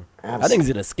prison? I think Absolutely. he's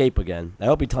going to escape again. I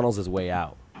hope he tunnels his way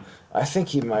out. I think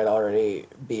he might already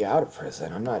be out of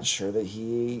prison. I'm not sure that he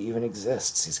even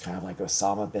exists. He's kind of like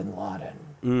Osama bin Laden.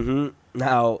 Mm-hmm.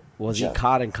 Now, was he Ju-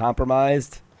 caught and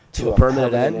compromised to a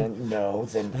permanent end? No,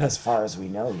 then as far as we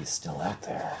know, he's still out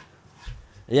there.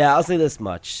 Yeah, I'll say this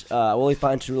much. Will he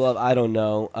find true love? I don't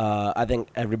know. I think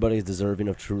everybody's deserving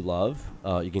of true love.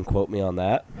 You can quote me on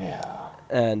that. Yeah.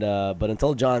 And but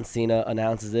until John Cena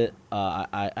announces it,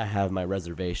 I have my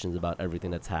reservations about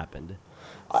everything that's happened.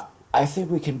 I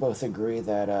think we can both agree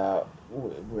that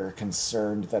we're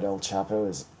concerned that El Chapo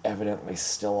is evidently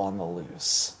still on the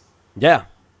loose. Yeah,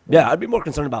 I'd be more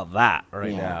concerned about that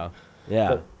right Yeah. now. Yeah,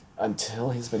 But until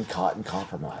he's been caught and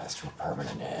compromised to a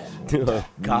permanent end,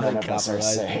 Caught none and of us are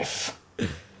compromised. safe.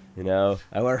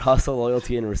 I wear hustle,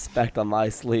 loyalty, and respect on my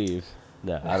sleeve.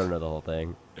 No, I don't know the whole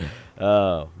thing.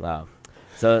 Oh wow.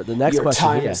 So the next Your question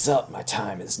time here. is up. My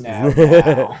time is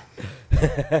now.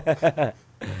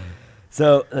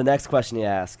 So the next question you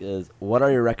ask is, what are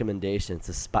your recommendations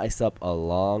to spice up a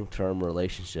long-term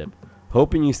relationship?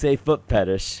 Hoping you say foot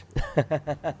fetish.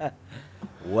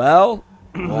 Well,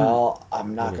 Well,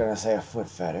 I'm not going to say a foot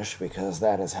fetish because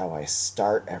that is how I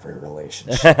start every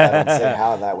relationship. I don't say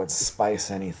how that would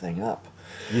spice anything up.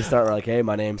 you start like, hey,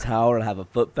 my name's Howard, I have a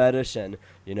foot fetish, and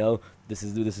this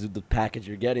is the package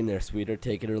you're getting there, sweeter.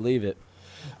 Take it or leave it.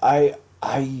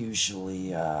 I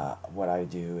usually, what I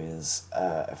do is,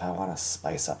 if I want to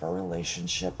spice up a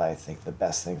relationship, I think the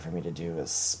best thing for me to do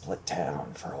is split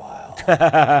town for a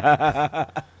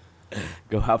while.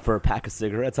 Go out for a pack of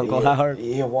cigarettes, Uncle Howard.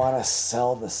 You want to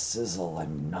sell the sizzle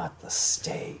and not the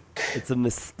steak. It's a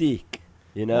mystique,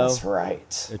 you know. That's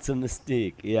right. It's a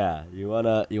mystique. Yeah, you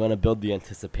wanna build the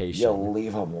anticipation. You'll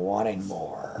leave them wanting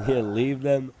more. You leave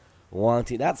them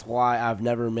wanting. That's why I've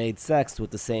never made sex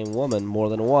with the same woman more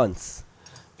than once.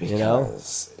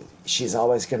 Because she's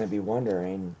always going to be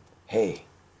wondering, hey,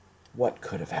 what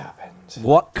could have happened?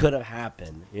 What could have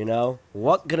happened?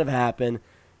 What could have happened?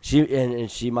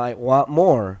 She might want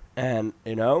more, and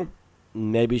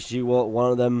maybe she will.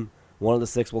 One of the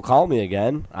six will call me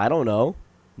again. I don't know.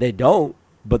 They don't,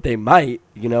 but they might.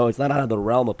 It's not out of the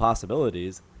realm of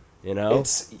possibilities.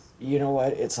 It's, you know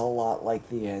what? It's a lot like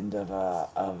the end of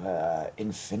a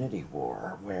Infinity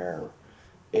War, where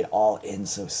it all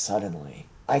ends so suddenly.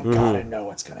 I gotta know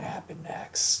what's gonna happen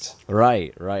next.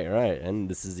 Right. And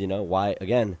this is why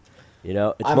again,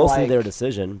 it's I'm mostly like, their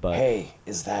decision, but hey,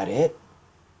 is that it?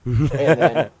 And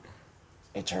then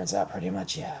it turns out pretty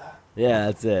much yeah. yeah,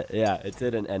 that's it. Yeah, it's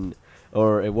it, and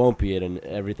or it won't be it, and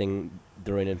everything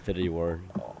during Infinity War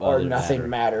Or didn't nothing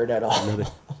matter. mattered at all.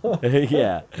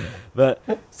 Yeah, but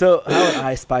so how would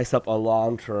I spice up a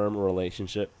long-term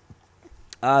relationship?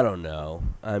 I don't know.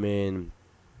 I mean,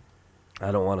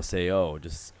 I don't want to say,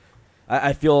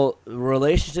 I feel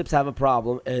relationships have a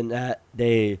problem in that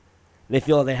they they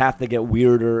feel they have to get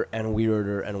weirder and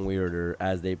weirder and weirder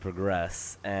as they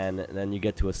progress, and then you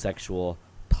get to a sexual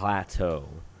plateau.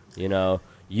 You know,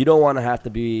 you don't want to have to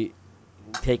be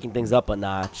taking things up a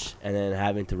notch and then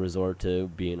having to resort to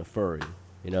being a furry.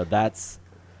 You know, that's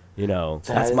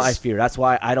my fear. That's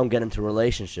why I don't get into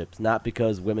relationships. Not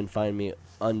because women find me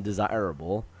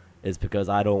undesirable. It's because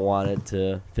I don't want it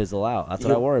to fizzle out. That's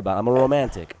what I worry about. I'm a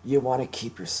romantic. You want to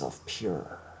keep yourself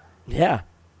pure. Yeah.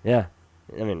 I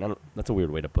mean, that's a weird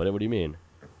way to put it. What do you mean?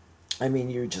 I mean,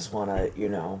 you just want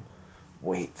to,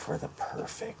 wait for the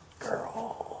perfect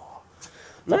girl.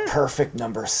 The perfect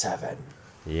number 7.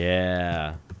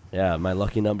 Yeah, my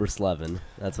lucky number 11.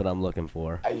 That's what I'm looking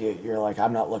for. You're like,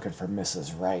 I'm not looking for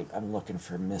Mrs. Right. I'm looking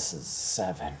for Mrs.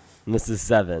 7. Mrs.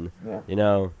 7. Yeah. You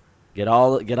know, get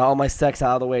all my sex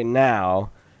out of the way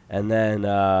now, and then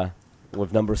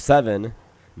with number 7,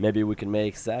 maybe we can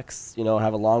make sex,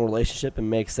 have a long relationship and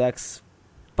make sex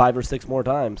 5 or 6 more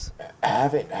times.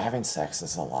 Having sex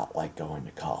is a lot like going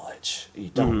to college. You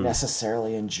don't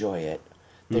necessarily enjoy it.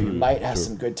 You might have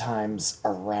some good times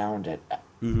around it,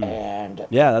 and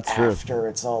that's after true.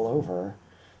 it's all over,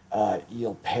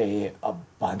 you'll pay a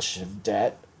bunch of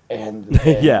debt, and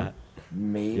then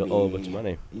maybe you'll owe a bunch of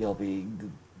money. You'll be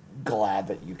glad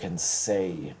that you can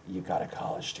say you got a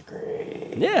college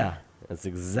degree. Yeah, that's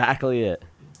exactly it.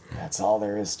 That's all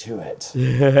there is to it.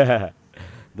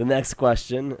 The next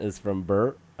question is from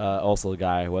Bert, also a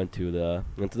guy I went to the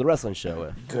wrestling show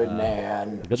with. Good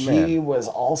man. Good man. He was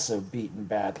also beaten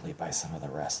badly by some of the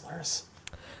wrestlers.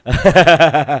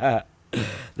 There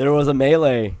was a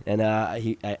melee, and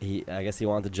I guess he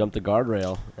wanted to jump the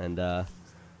guardrail, and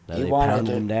they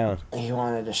pounded him down. He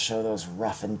wanted to show those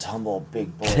rough and tumble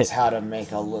big boys how to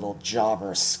make a little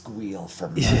jobber squeal for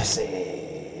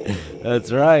mercy. That's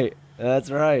right.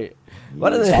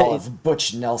 What It's all of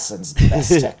Butch Nelson's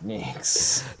best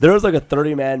techniques. There was like a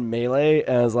 30-man melee,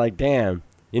 and I was like, damn.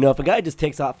 If a guy just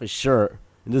takes off his shirt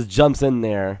and just jumps in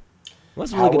there,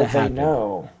 what's really going to happen? How would they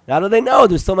know? How do they know?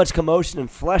 There's so much commotion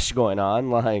and flesh going on,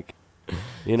 like,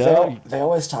 They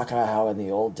always talk about how in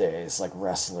the old days, like,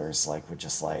 wrestlers, like, would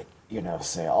just, like,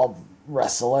 say, I'll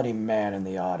wrestle any man in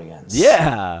the audience.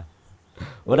 Yeah.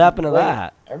 What happened to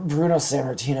that? Bruno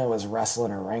Sammartino was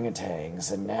wrestling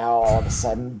orangutans, and now all of a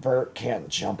sudden Bert can't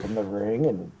jump in the ring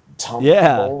and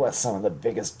tumble with some of the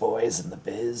biggest boys in the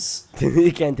biz.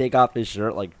 He can't take off his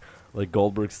shirt like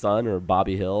Goldberg's son or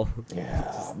Bobby Hill.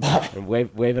 Yeah. And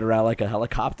wave it around like a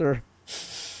helicopter.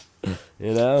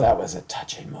 That was a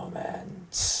touching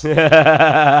moment.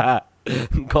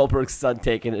 Goldberg's son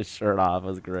taking his shirt off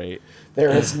was great.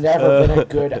 There has never been a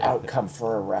good outcome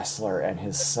for a wrestler and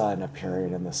his son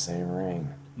appearing in the same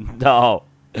ring. No.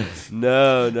 Most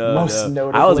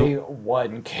notably,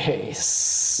 one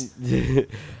case.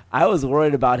 I was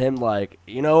worried about him, like,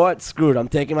 you know what? Screw it. I'm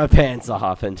taking my pants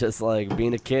off and just, like,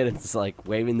 being a kid and just, like,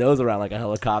 waving those around like a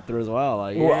helicopter as well.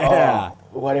 Like, yeah.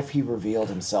 What if he revealed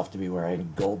himself to be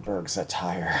wearing Goldberg's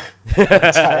attire?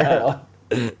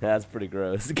 That's pretty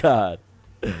gross. God.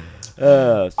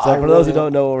 So for those who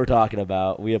don't know what we're talking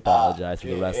about, we apologize for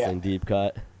the wrestling deep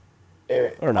cut.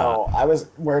 Or not.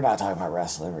 We're not talking about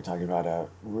wrestling. We're talking about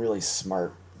really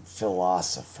smart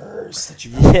philosophers that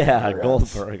you. Yeah,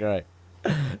 Goldberg, right.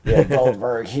 Yeah,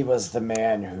 Goldberg. He was the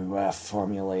man who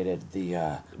formulated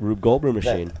the Rube Goldberg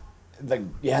machine. The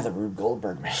Rube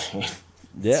Goldberg machine.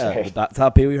 Yeah, that's how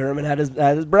Pee Wee Herman had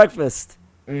his breakfast.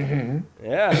 Mm-hmm.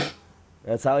 Yeah,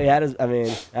 that's how he had his. I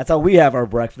mean, that's how we have our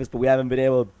breakfast, but we haven't been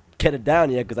able to get it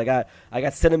down yet because I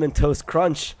got cinnamon toast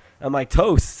crunch on my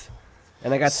toast,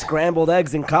 and I got scrambled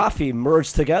eggs and coffee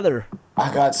merged together.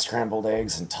 I got scrambled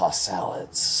eggs and tossed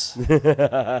salads.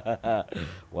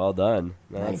 Well done.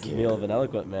 That's Thank the you. meal of an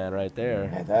eloquent man right there.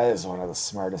 Yeah, that is one of the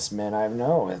smartest men I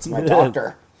know. It's my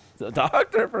doctor. The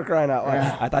doctor, for crying out loud.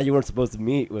 Yeah. I thought you weren't supposed to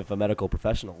meet with medical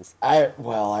professionals. I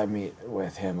meet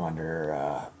with him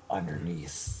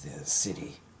underneath the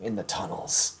city in the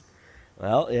tunnels.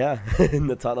 Well, yeah, in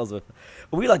the tunnels with.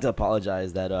 We like to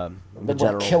apologize that the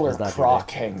general Killer is not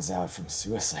Croc hangs out from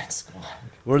Suicide Squad.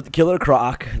 We're the Killer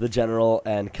Croc, the general,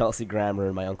 and Kelsey Grammer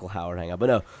and my Uncle Howard hang out. But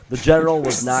no, the general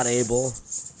was not able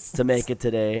to make it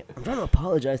today. I'm trying to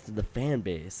apologize to the fan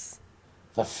base.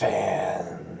 The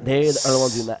fans. They are the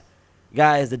ones doing that.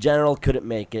 Guys, the general couldn't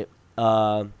make it.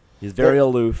 He's very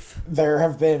aloof. There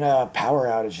have been power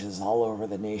outages all over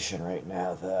the nation right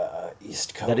now. The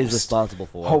East Coast. That he's responsible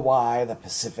for. Hawaii, the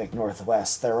Pacific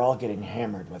Northwest. They're all getting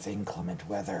hammered with inclement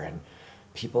weather, and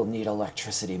people need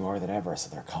electricity more than ever, so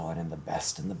they're calling in the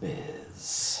best in the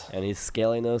biz. And he's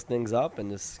scaling those things up and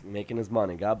just making his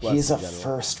money. God bless He's the a general.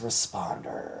 first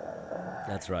responder.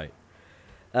 That's right.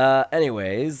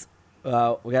 Anyways,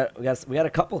 We got a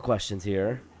couple of questions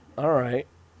here. All right.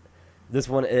 This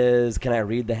one is, can I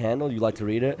read the handle? You like to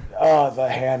read it? The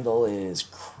handle is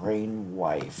Crane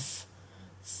Wife.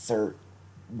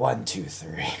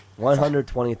 123.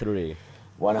 123.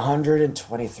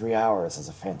 123 Hours is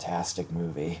a fantastic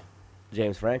movie.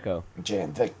 James Franco.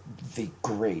 The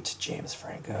great James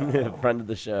Franco. Friend of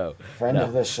the show. Friend No.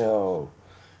 of the show.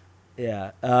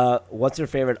 Yeah. What's your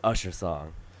favorite Usher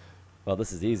song? Well,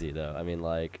 this is easy, though. I mean,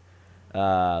 like,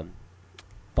 fuck.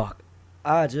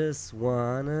 I just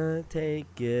wanna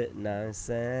take it nice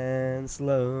and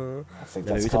slow. I think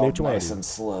No, that's you tell me called what you wanna Nice do. and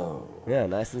Slow. Yeah,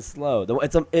 nice and slow.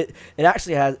 It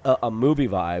actually has a movie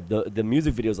vibe. The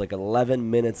music video is like 11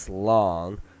 minutes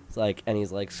long. It's like, and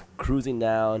he's like cruising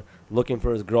down, looking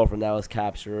for his girlfriend that was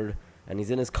captured, and he's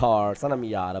in his car. It's not a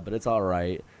Miata, but it's all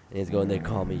right. And he's going, "They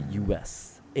call me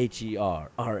U.S.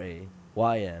 HERRAYMOND."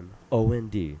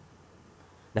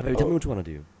 Now, baby, tell me what you want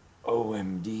to do.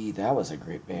 OMD, that was a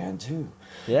great band too.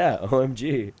 Yeah,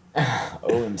 OMG.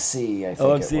 OMC, I think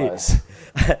OMC. it was.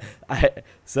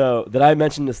 So, did I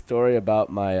mention the story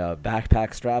about my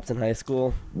backpack straps in high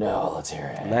school? No, let's hear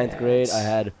it. Ninth grade, I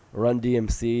had Run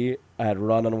DMC. I had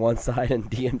Run on one side and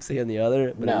DMC on the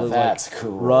other. But it No, looked that's like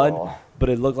cool. Run, but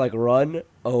it looked like Run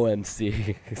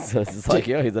OMC. So it's just like,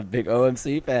 yo, he's a big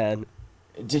OMC fan.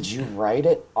 Did you write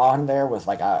it on there with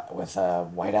a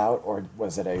whiteout, or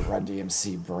was it a Run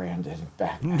DMC branded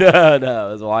back? No,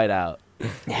 it was Whiteout.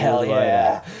 Hell It was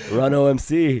yeah! Whiteout. Run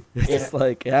OMC. It's In- just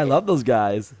like, yeah, I love those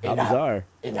guys. How in- bizarre.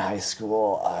 In high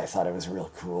school, I thought it was real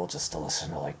cool just to listen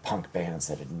to like punk bands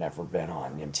that had never been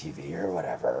on MTV or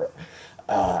whatever.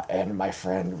 And my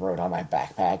friend wrote on my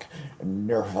backpack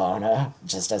Nirvana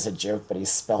just as a joke, but he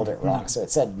spelled it wrong, so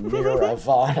it said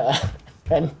Nirvana.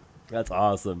 And That's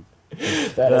awesome. that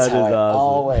is That how is I awesome.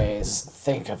 always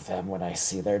think of them when I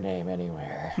see their name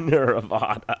anywhere.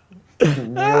 Nirvana.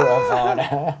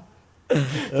 Nirvana.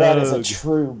 That is Oh, a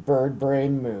true bird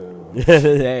brain move.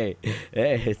 hey,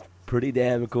 it's pretty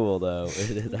damn cool though.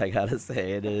 It is, I gotta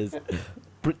say, it is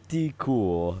pretty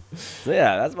cool. So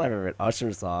yeah, that's my favorite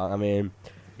Usher song. I mean,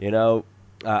 you know,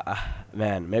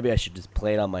 man, maybe I should just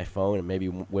play it on my phone, and maybe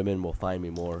women will find me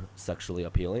more sexually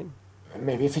appealing.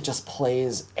 Maybe if it just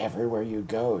plays everywhere you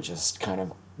go, just kind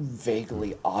of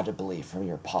vaguely audibly from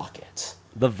your pocket.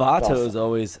 The Vatos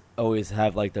always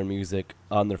have like their music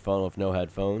on their phone with no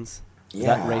headphones. Is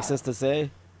that Yeah. racist to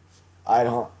say? I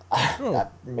don't.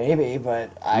 Maybe,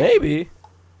 but Maybe.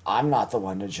 I'm not the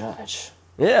one to judge.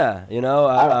 Yeah, you know.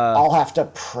 I'll have to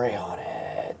pray on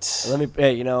it. Let me.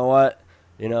 Hey, you know what?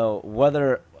 You know,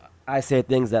 whether I say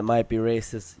things that might be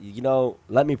racist, you know,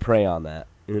 let me pray on that.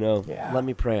 You know, Yeah. let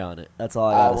me pray on it. That's all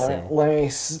I gotta say. Let me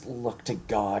look to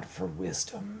God for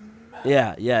wisdom.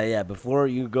 Yeah. Before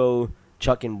you go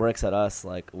chucking bricks at us,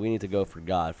 like we need to go for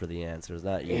God for the answers,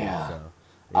 not you. Yeah. So,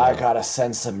 I gotta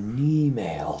send some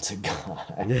email to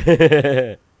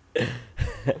God.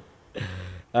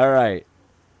 All right.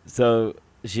 So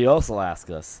she also asked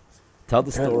us, tell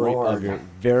the Good story Lord. of your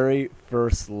very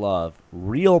first love.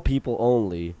 Real people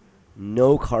only.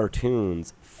 No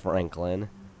cartoons, Franklin.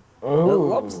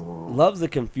 Ooh. Love's a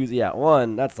confusing. Yeah,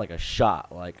 one, that's like a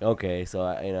shot. Like, okay, so,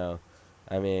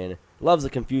 I mean, love's a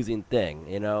confusing thing.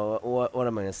 You know, what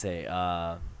am I going to say?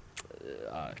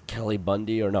 Kelly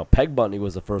Bundy, or no, Peg Bundy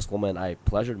was the first woman I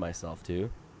pleasured myself to.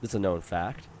 It's a known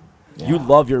fact. You Yeah.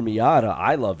 love your Miata.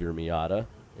 I love your Miata.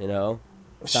 You know,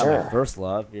 it's not Sure. my first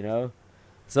love. You know,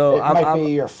 so It might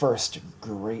be your first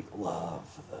great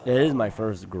love. Though. it is my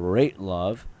first great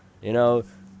love. You know,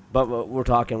 but we're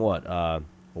talking what?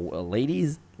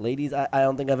 Ladies. I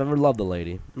don't think I've ever loved a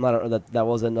lady. I'm not that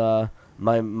wasn't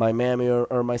my mammy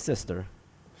or my sister.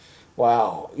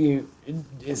 Wow,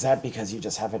 is that because you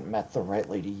just haven't met the right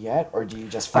lady yet, or do you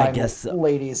just I find guess so.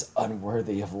 ladies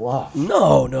unworthy of love?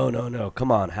 No.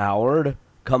 Come on, Howard.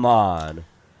 Come on.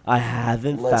 I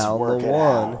haven't Let's found work the it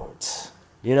one. out.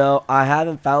 You know, I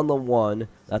haven't found the one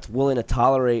that's willing to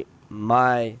tolerate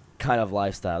my kind of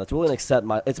lifestyle. That's willing to accept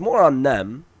my. It's more on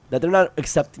them that they're not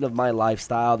accepting of my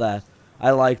lifestyle. That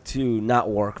I like to not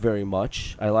work very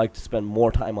much. I like to spend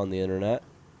more time on the internet.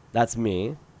 That's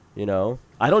me. You know,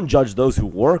 I don't judge those who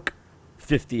work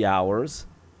 50 hours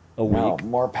a No, week.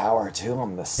 more power to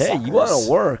them. The Hey, you want to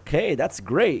work? Hey, that's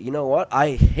great. You know what?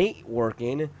 I hate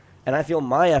working, and I feel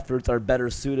my efforts are better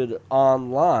suited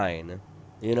online.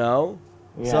 You know,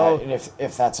 Yeah, so and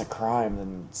if that's a crime,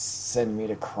 then send me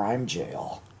to crime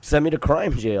jail. send me to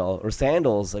crime jail or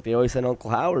sandals, like they always send Uncle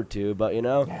Howard to. But you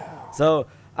know, Yeah. so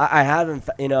I haven't.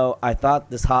 You know, I thought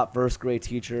this hot first grade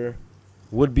teacher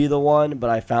would be the one, but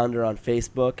I found her on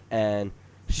Facebook, and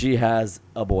she has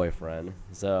a boyfriend.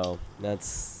 So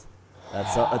that's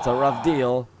It's a rough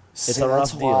deal. It's See, a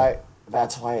rough deal.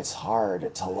 That's why it's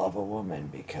hard to love a woman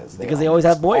because Because they always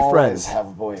have boyfriends. Always have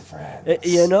boyfriends.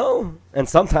 You know, and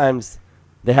sometimes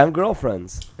they have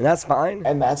girlfriends, and that's fine.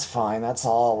 And that's fine. That's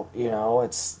all.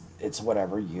 It's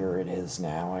whatever year it is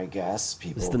now. I guess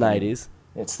people. It's the 90s.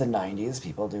 It's the 90s.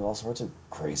 People do all sorts of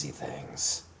crazy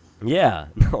things. Yeah,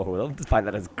 no, don't find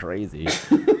that as crazy.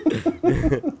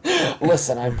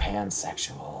 Listen, I'm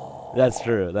pansexual. That's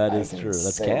true. That I is can true.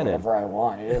 That's say canon. whatever I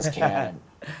want. It is canon.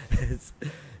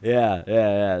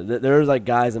 Yeah. There's like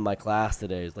guys in my class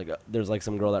today. It's like there's like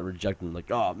some girl that rejected him.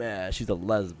 Like, oh man, she's a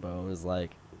lesbo. It's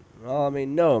like, well, I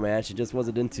mean, no, man. She just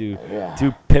wasn't into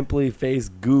two pimply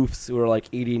faced goofs who are like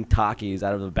eating Takis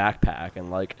out of a backpack and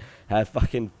like have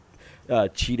fucking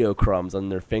Cheeto crumbs on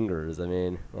their fingers. I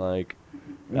mean, like,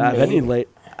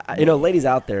 ladies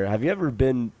out there, have you ever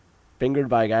been fingered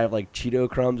by a guy with like Cheeto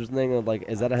crumbs or something? Like,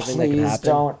 is that a thing that can happen? Please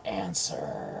don't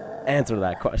answer. Answer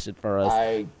that question for us.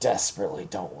 I desperately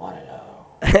don't want to know.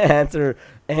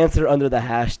 answer under the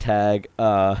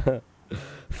hashtag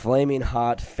flaming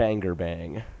hot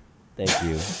fangerbang. Thank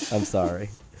you. I'm sorry.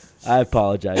 I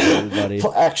apologize, everybody.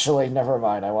 Actually, never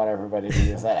mind. I want everybody to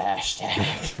use that hashtag.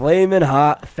 Flamin'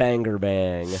 hot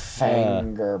fangerbang.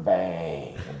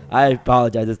 Fangerbang. I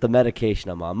apologize. It's the medication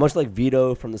I'm on. Much like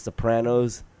Vito from The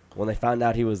Sopranos, when they found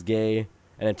out he was gay,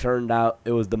 and it turned out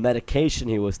it was the medication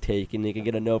he was taking. He could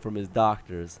get a no from his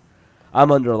doctors.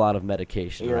 I'm under a lot of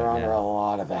medication You're right under now. a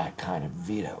lot of that kind of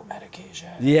Vito medication.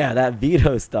 Yeah, that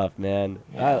Vito stuff, man.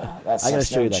 Yeah, that's I gotta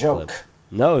just show no you that joke. clip.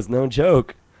 No, it's no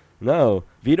joke. No.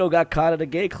 Vito got caught at a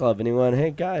gay club, and he went, hey,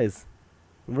 guys,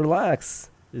 relax.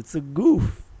 It's a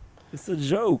goof. It's a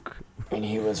joke. And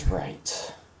he was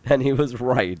right. And he was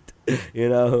right. You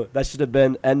know, that should have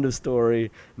been end of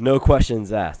story. No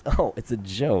questions asked. Oh, it's a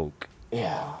joke.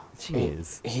 Yeah.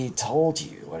 Jeez. He told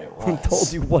you what it was. He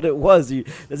told you what it was.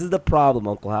 This is the problem,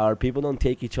 Uncle Howard. People don't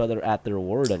take each other at their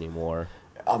word anymore.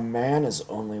 A man is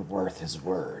only worth his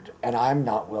word, and I'm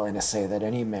not willing to say that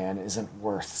any man isn't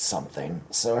worth something.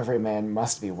 So every man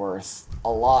must be worth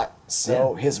a lot,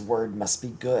 so his word must be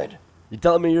good. You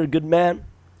telling me you're a good man?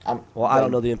 Well, I don't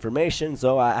like, know the information,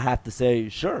 so I have to say,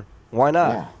 sure. Why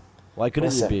not? Yeah. Why couldn't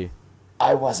Listen, you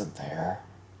I wasn't there.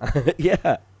 be?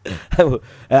 Yeah.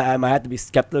 I might have to be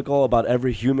skeptical about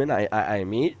every human I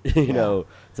meet. You know,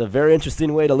 it's a very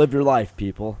interesting way to live your life,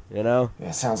 people. You know. Yeah,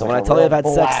 it sounds So like when I a tell you real I've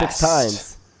had sex 6 blast.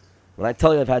 times, when I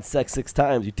tell you I've had sex 6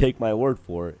 times, you take my word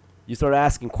for it. You start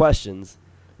asking questions.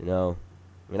 You know,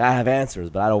 I mean, I have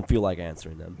answers, but I don't feel like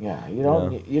answering them. Yeah, you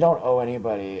don't owe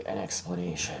anybody an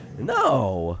explanation.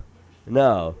 No.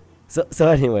 So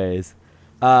anyways,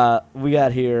 we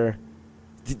got here.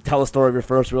 Tell the story of your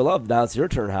first real love. Now it's your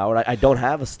turn, Howard. I don't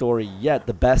have a story yet.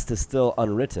 The best is still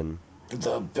unwritten.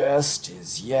 The best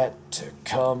is yet to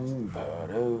come, but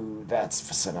oh, that's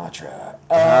for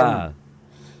Sinatra.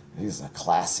 He's a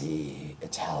classy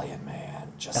Italian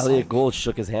man. Just Elliot like Gould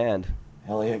shook his hand.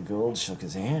 Elliot Gould shook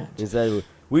his hand. He said,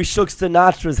 we shook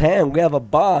Sinatra's hand. We have a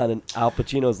bond. And Al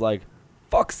Pacino's like,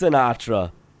 fuck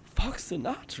Sinatra. Fuck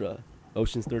Sinatra.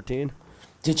 Ocean's 13.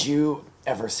 Did you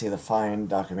ever see the fine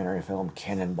documentary film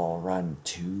Cannonball Run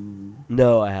 2?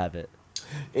 No, I haven't.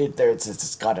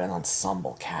 It's got an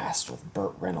ensemble cast with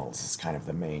Burt Reynolds as kind of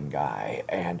the main guy,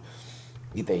 and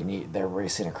they're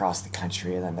racing across the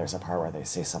country, and then there's a part where they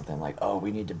say something like, "Oh,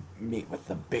 we need to meet with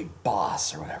the big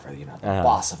boss," or whatever, the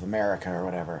boss of America or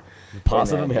whatever.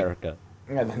 Boss of And then America.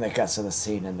 And then they got to the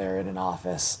scene, and they're in an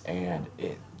office, and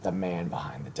the man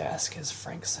behind the desk is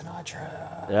Frank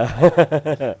Sinatra.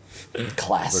 Yeah.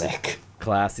 Classic.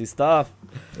 Classy stuff.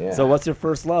 Yeah. So what's your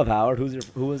first love, Howard?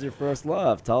 Who was your first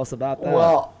love? Tell us about that.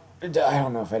 Well, I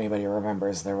don't know if anybody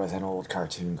remembers, there was an old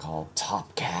cartoon called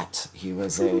Top Cat. He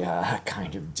was a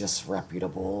kind of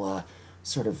disreputable,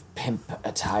 sort of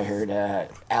pimp-attired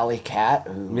alley cat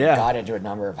who got into a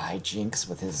number of hijinks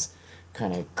with his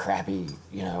kind of crappy,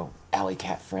 alley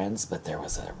cat friends. But there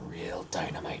was a real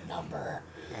dynamite number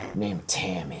named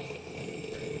Tammy.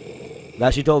 Now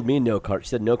she told me she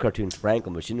said no cartoons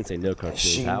Franklin, but she didn't say no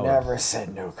cartoons Howard. She never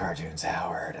said no cartoons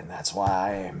Howard, and that's why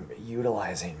I am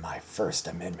utilizing my First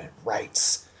Amendment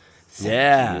rights.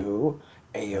 Thank you,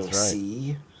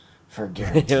 AOC, for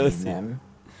guaranteeing them.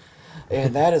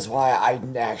 And that is why I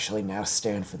actually now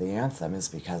stand for the anthem, is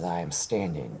because I am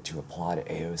standing to applaud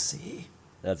AOC.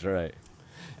 That's right.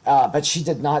 But she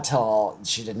did not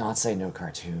say no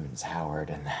cartoons, Howard,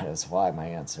 and that is why my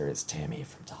answer is Tammy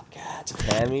from Top Cat.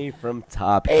 Tammy from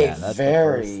Top Cat. A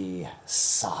very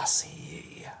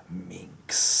saucy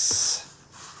minx.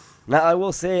 Now, I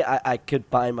will say I could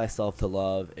find myself to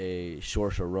love a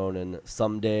Saoirse Ronan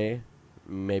someday.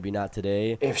 maybe not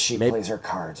today. If she maybe, plays her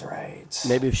cards right.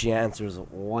 maybe if she answers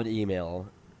one email,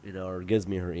 or gives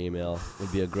me her email,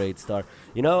 would be a great start.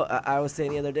 I was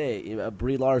saying the other day,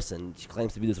 Brie Larson, she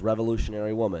claims to be this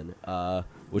revolutionary woman.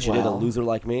 Would she date a loser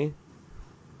like me?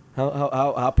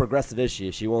 How progressive is she?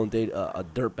 She won't date a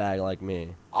dirtbag like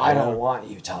me. I don't want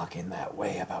you talking that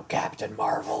way about Captain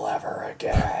Marvel ever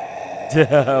again.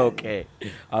 Okay.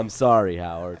 I'm sorry,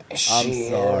 Howard. She I'm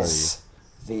sorry. is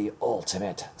the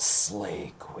ultimate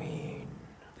slay queen.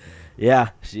 Yeah,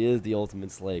 she is the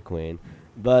ultimate slay queen.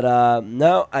 But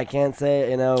no, I can't say,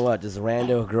 just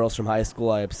rando girls from high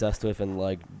school I obsessed with and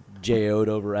like JO'd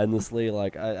over endlessly.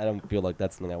 Like I don't feel like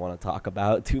that's something I want to talk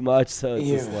about too much. So it's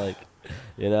just like,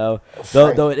 though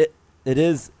it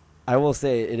is, I will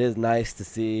say it is nice to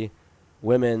see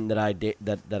women that I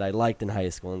that I liked in high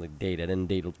school and like dated. I didn't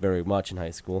date very much in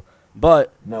high school,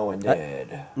 but no one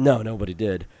did. No, nobody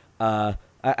did.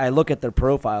 I look at their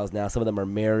profiles now. Some of them are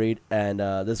married, and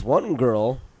this one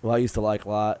girl who I used to like a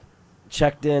lot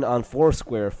checked in on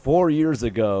Foursquare 4 years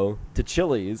ago to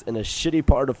Chili's in a shitty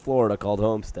part of Florida called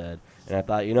Homestead, and I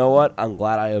thought, you know what? I'm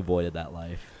glad I avoided that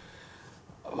life.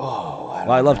 Oh,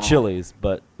 I love Chili's,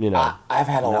 but I've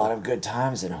had a lot of good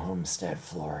times in Homestead,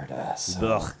 Florida. So.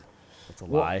 Ugh, that's a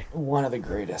lie. One of the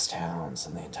greatest towns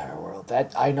in the entire world.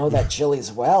 That I know that Chili's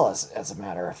well, as a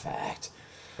matter of fact.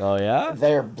 Oh yeah?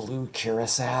 Their blue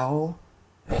curacao.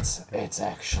 It's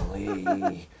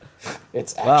actually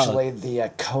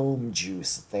the comb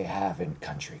juice that they have in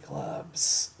country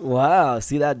clubs. Wow,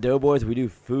 see that, Doughboys? We do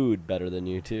food better than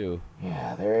you too.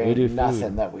 Yeah, there ain't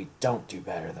nothing that we don't do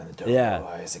better than the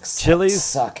Doughboys. Except Chili's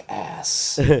suck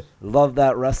ass. Love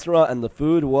that restaurant, and the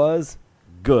food was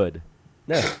good.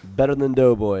 Yeah, better than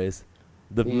Doughboys.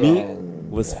 The meat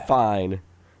was fine.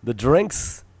 The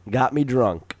drinks got me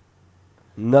drunk.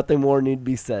 Nothing more need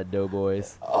be said,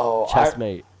 Doughboys. Oh,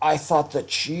 Chestmate. I thought the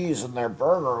cheese in their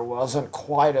burger wasn't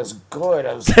quite as good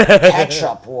as the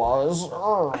ketchup was.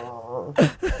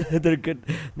 They're good.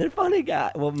 They're funny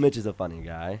guy. Well, Mitch is a funny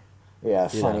guy. Yeah,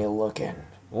 funny looking.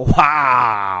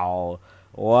 Wow.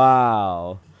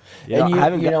 You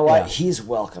know what? Yeah. He's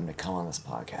welcome to come on this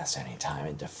podcast anytime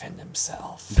and defend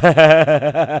himself.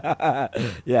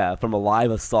 Yeah, from a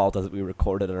live assault as we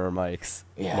recorded on our mics.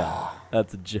 Yeah. No,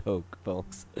 that's a joke,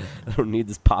 folks. I don't need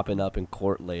this popping up in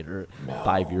court later,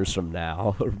 5 years from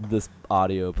now, or this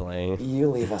audio playing.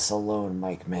 You leave us alone,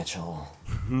 Mike Mitchell.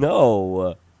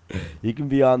 No. You can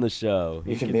be on the show.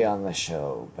 You can be on the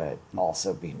show, but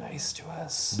also be nice to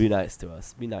us. Be nice to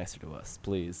us. Be nicer to us,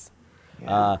 please.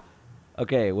 Yeah.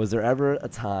 Okay, was there ever a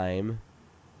time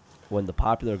when the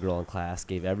popular girl in class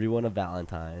gave everyone a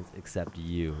Valentine's except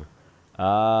you?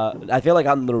 I feel like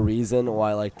I'm the reason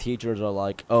why like teachers are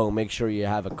like, oh, make sure you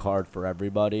have a card for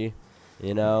everybody.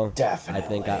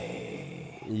 Definitely.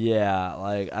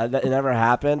 It never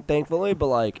happened, thankfully, but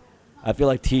like I feel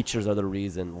like teachers are the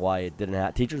reason why it didn't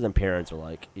happen. Teachers and parents are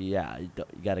like, yeah, you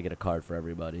got to get a card for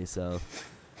everybody. So,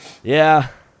 yeah.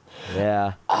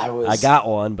 I got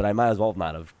one, but I might as well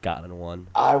not have gotten one.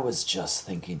 I was just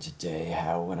thinking today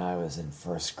how when I was in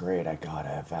first grade, I got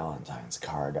a Valentine's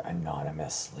card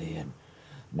anonymously, and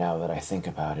now that I think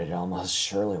about it, it almost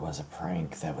surely was a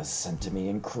prank that was sent to me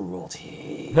in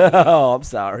cruelty. Oh, I'm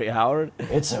sorry, Howard.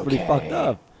 It's okay. Pretty fucked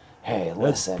up. Hey,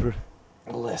 listen.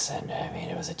 I mean,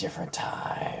 it was a different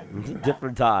time.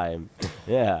 Different time.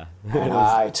 Yeah. And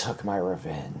I took my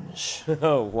revenge.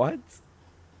 Oh, what?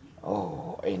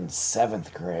 Oh, in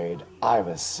 7th grade, I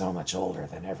was so much older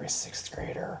than every 6th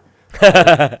grader.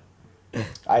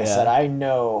 I said, I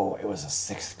know it was a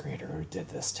 6th grader who did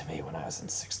this to me when I was in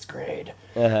 6th grade.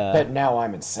 But now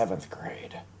I'm in 7th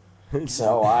grade.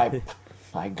 So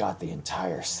I got the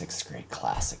entire 6th grade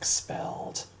class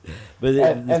expelled.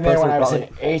 And then when I was in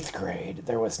 8th grade,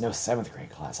 there was no 7th grade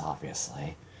class,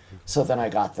 obviously. So then I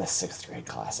got the 6th grade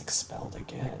class expelled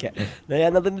again. Okay. They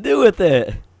had nothing to do with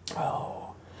it. Oh.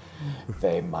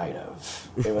 They might have.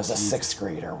 It was a 6th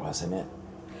grader, wasn't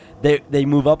it? They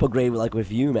move up a grade like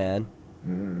with you, man.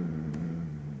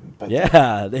 But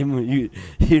yeah,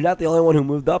 you're not the only one who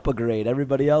moved up a grade.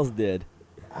 Everybody else did.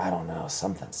 I don't know.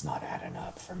 Something's not adding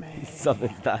up for me.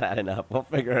 Something's not adding up. We'll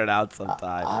figure it out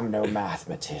sometime. I'm no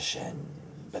mathematician,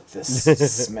 but this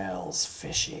smells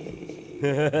fishy.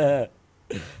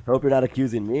 Hope you're not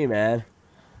accusing me, man.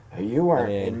 You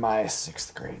weren't in my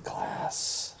 6th grade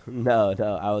class. No,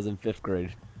 I was in 5th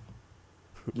grade.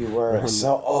 You were,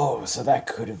 so that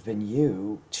could have been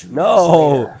you 2 years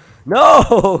later.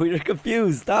 No, you're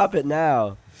confused. Stop it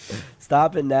now,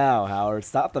 Howard.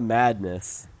 Stop the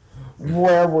madness.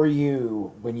 Where were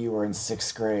you when you were in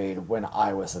 6th grade when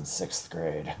I was in 6th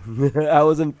grade? I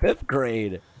was in 5th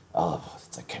grade. Oh,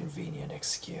 it's a convenient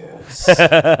excuse.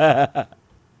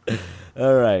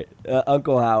 All right,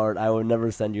 Uncle Howard. I would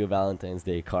never send you a Valentine's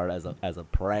Day card as a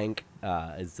prank.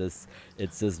 It's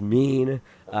just mean.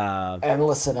 And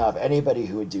listen up, anybody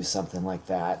who would do something like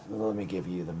that, let me give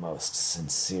you the most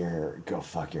sincere go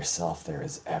fuck yourself there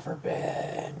has ever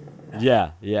been.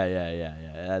 Yeah.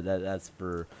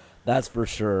 That's for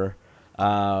sure.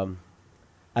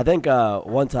 I think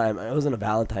one time it wasn't a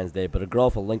Valentine's Day, but a girl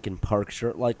with a Linkin Park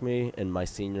shirt like me in my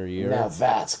senior year. Now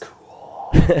that's cool.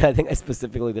 I think I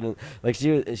specifically didn't like.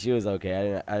 She was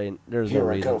okay. I didn't. There's no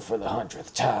Here I reason. go for the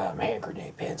 100th time, hand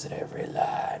grenade pins in every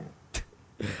line.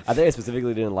 I think I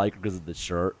specifically didn't like her because of the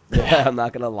shirt. Yeah. I'm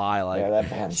not gonna lie. Like, Yeah, that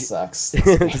band sucks.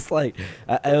 just like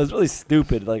it was really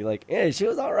stupid. Like, yeah, she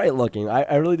was all right looking.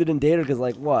 I really didn't date her because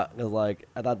like what? Because like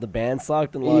I thought the band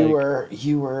sucked and like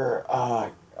You were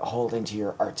holding to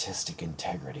your artistic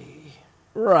integrity.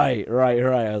 right.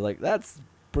 I was like, that's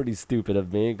pretty stupid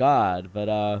of me, God.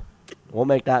 But won't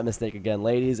make that mistake again,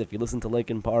 ladies. If you listen to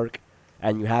Linkin Park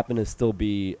and you happen to still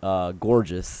be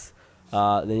gorgeous,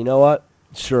 then you know what?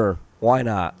 Sure, why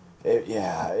not?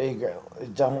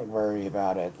 Don't worry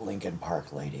about it, Lincoln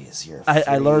Park ladies. You're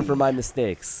I learned free. from my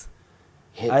mistakes.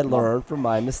 Hit I mo- learned from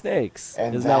my mistakes.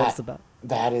 And Isn't that what it's about?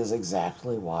 That is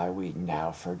exactly why we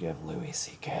now forgive Louis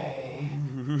C.K.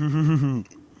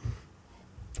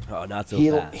 Oh, not so He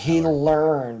fast.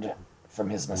 learned from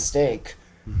his mistake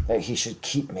that he should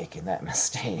keep making that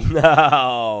mistake.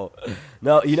 No.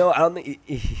 You know, I don't think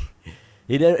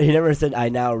he never said, I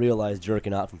now realize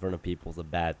jerking off in front of people is a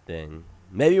bad thing.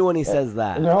 Maybe when he says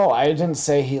that. No, I didn't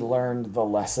say he learned the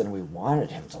lesson we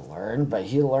wanted him to learn, but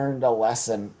he learned a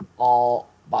lesson all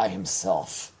by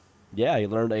himself. Yeah, he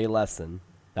learned a lesson.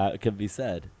 That could be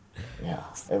said. Yeah,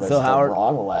 it was So, the Howard-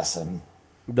 wrong lesson.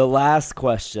 The last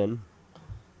question.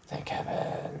 Thank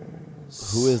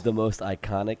heavens. Who is the most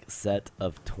iconic set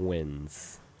of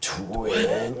twins?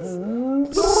 Twins?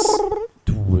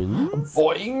 Twins?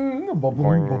 Boing!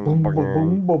 Ba-boom, ba-boom,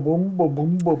 ba-boom, ba-boom,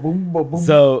 ba-boom, ba-boom, ba-boom.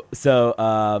 So,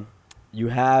 you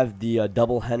have the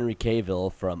double Henry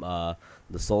Cavill from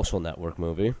the Social Network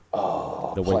movie.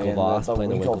 The Winklevoss, the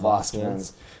playing the Winklevoss Winklevoss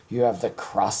twins. You have the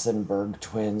Krossenberg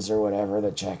twins or whatever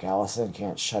that Jack Allison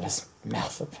can't shut his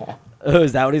mouth about. Oh,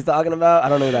 is that what he's talking about? I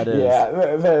don't know who that is.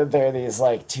 Yeah, they're these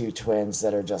like two twins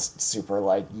that are just super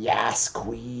like yes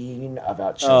queen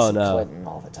about Chelsea no. Clinton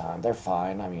all the time. They're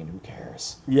fine. I mean, who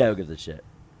cares? Yeah, who gives a shit?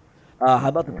 How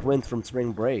about the twins from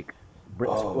Spring Break?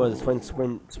 Was it twins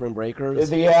Spring Breakers?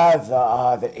 The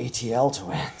ATL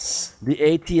twins. The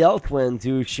ATL twins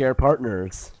who share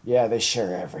partners. Yeah, they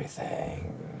share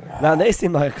everything. Now they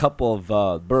seem like a couple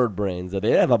of bird brains. Do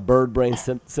they have a bird brain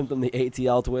symptom? The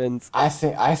ATL twins. I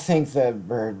think the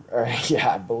bird.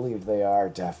 I believe they are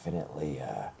definitely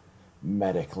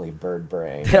medically bird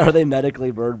brain. Are they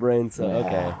medically bird brains? So,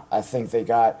 Yeah, I think they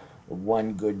got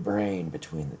one good brain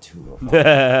between the two of them.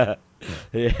 Okay.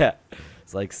 Yeah.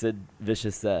 It's like Sid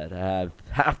Vicious said, I have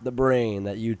half the brain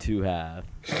that you two have.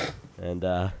 And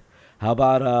how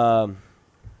about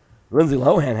Lindsay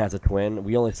Lohan has a twin.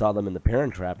 We only saw them in The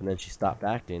Parent Trap, and then she stopped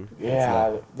acting.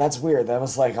 Yeah, that's weird. That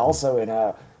was like also in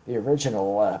the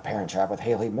original Parent Trap with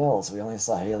Haley Mills. We only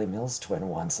saw Haley Mills' twin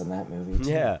once in that movie, too.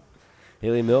 Yeah.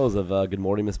 Haley Mills of Good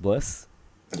Morning, Miss Bliss.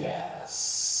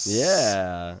 Yes.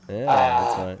 Yeah. Yeah,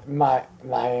 that's right.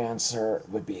 My answer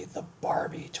would be the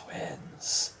Barbie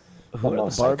twins. Who are The the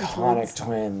most Barbie iconic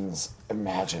twins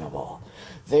imaginable.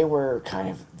 They were kind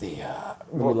of the.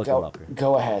 me look them up here.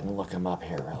 Go ahead and look them up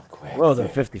here real quick. Well, they're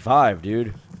 55,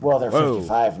 dude. Well, they're Whoa.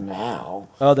 55 now.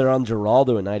 Oh, they're on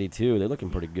Geraldo in 92. They're looking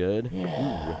pretty good.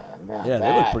 Yeah. Now Yeah,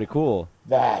 they look pretty cool.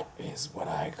 That is what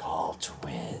I call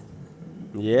twins.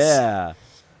 Yeah.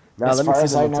 Now, As let me far see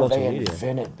as them I on know, social they media.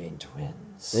 invented being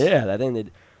twins. Yeah, I think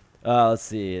they. Let's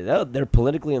see. They're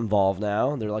politically involved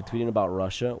now. They're like tweeting about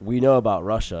Russia. We know about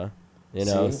Russia, you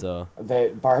know. See? So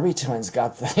The Barbie twins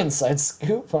got the inside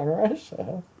scoop on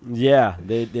Russia. yeah,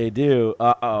 they do.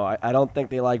 I don't think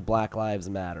they like Black Lives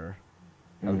Matter.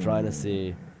 I'm trying to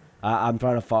see. I'm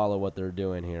trying to follow what they're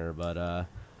doing here, but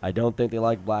I don't think they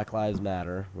like Black Lives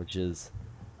Matter, which is.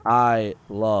 I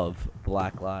love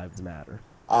Black Lives Matter.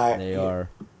 They are.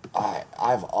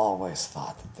 I've always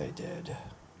thought that they did.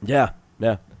 Yeah.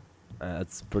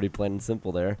 That's pretty plain and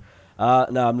simple there. No,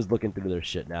 I'm just looking through their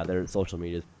shit now. Their social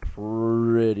media is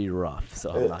pretty rough,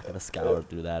 so I'm not gonna scour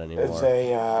through that anymore.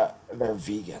 They're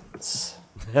vegans.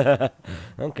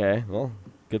 Okay, well,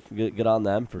 good on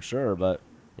them for sure, but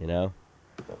you know,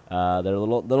 they're a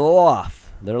little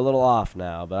off. They're a little off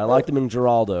now, but I liked them in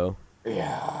Geraldo.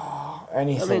 Yeah,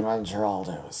 anything on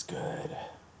Geraldo is good.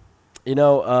 You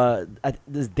know,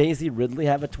 does Daisy Ridley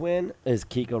have a twin? Is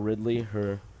Kiko Ridley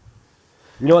her?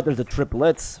 You know what? There's the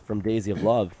triplets from Daisy of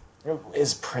Love.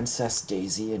 Is Princess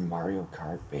Daisy in Mario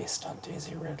Kart based on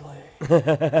Daisy Ridley?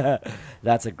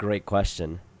 That's a great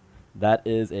question. That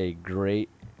is a great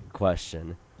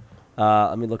question.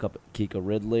 Let me look up Kiko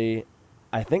Ridley.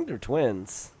 I think they're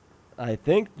twins. Are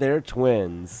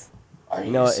You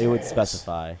you know, it would serious?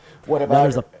 specify. What Then about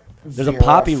there's a Vera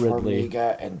Poppy Ridley.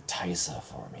 Farmiga and Taisa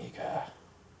Farmiga?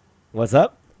 What's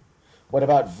up? What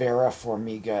about Vera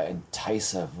Farmiga and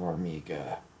Taisa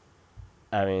Farmiga?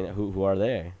 I mean, who are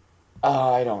they?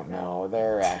 I don't know.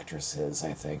 They're actresses,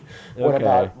 I think. What Okay.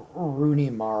 about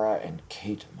Rooney Mara and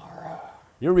Kate Mara?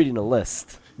 You're reading a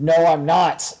list. No, I'm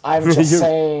not. I'm just You're-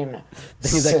 saying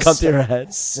Things that come to your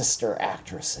head. sister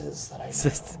actresses that I know.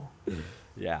 Sister-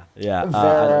 Yeah.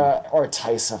 Vera or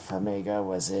Taisa Farmiga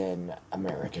was in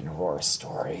American Horror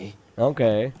Story,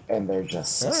 Okay. and they're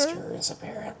just sisters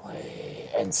apparently,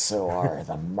 and so are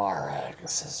the Mara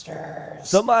sisters.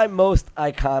 So my most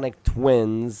iconic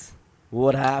twins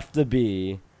would have to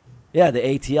be, the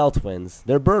ATL twins.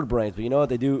 They're bird brains, but you know what?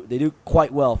 They do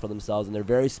quite well for themselves, and they're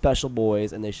very special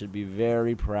boys, and they should be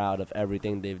very proud of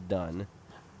everything they've done.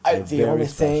 They're The very only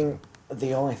special.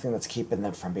 thing that's keeping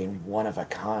them from being one of a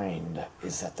kind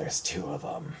is that there's two of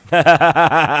them.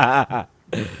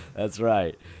 That's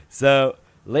right. So,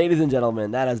 ladies and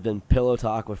gentlemen, that has been Pillow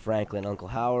Talk with Franklin and Uncle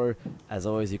Howard. As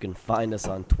always, you can find us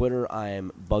on Twitter. I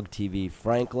am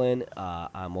BugTVFranklin.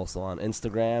 I'm also on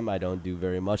Instagram. I don't do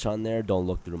very much on there. Don't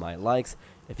look through my likes.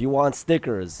 If you want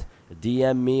stickers,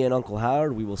 DM me and Uncle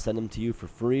Howard. We will send them to you for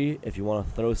free. If you want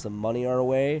to throw some money our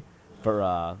way for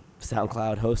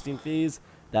SoundCloud hosting fees,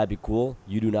 that'd be cool.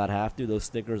 You do not have to. Those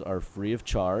stickers are free of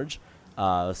charge.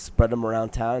 Spread them around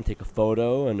town, take a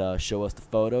photo, and show us the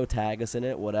photo, tag us in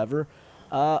it, whatever.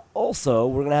 Also,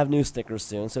 we're going to have new stickers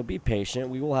soon, so be patient.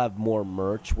 We will have more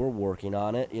merch. We're working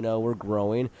on it. You know, we're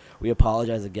growing. We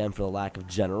apologize again for the lack of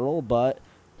General, but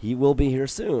he will be here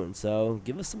soon. So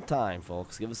give us some time,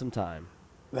 folks. Give us some time.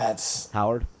 That's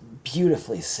Howard?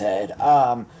 beautifully said.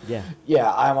 Yeah.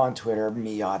 Yeah, I'm on Twitter,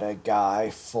 Miata Guy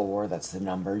 4. That's the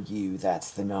number.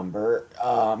 That's the number.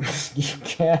 You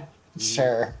can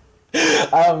sure. Yeah,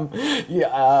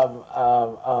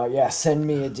 send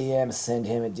me a DM, send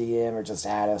him a DM, or just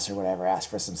add us or whatever. Ask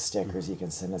for some stickers. You can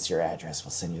send us your address.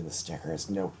 We'll send you the stickers.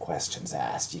 No questions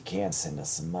asked. You can send us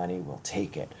some money. We'll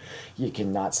take it. You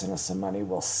cannot send us some money.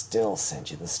 We'll still send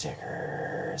you the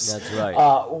stickers. That's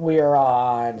right. We are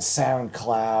on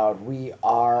SoundCloud. We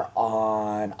are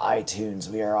on iTunes.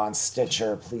 We are on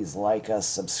Stitcher. Please like us,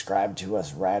 subscribe to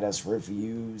us, write us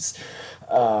reviews.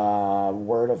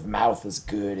 Word of mouth is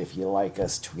good. If you like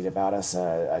us, tweet about us.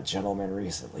 A gentleman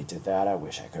recently did that. I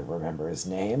wish I could remember his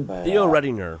name, but Theo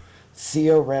Redinger.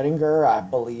 Theo Redinger. I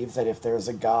believe that if there's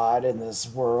a God in this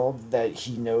world, that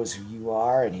he knows who you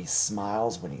are and he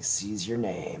smiles when he sees your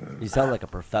name. You sound like a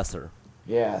professor.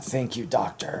 Yeah, thank you,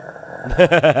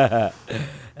 doctor.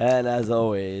 And as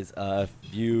always, if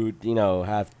you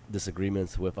have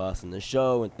disagreements with us in the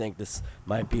show and think this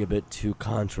might be a bit too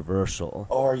controversial,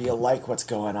 Or you like what's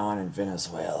going on in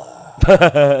Venezuela.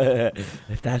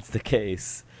 if that's the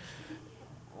case,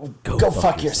 Go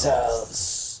fuck yourselves.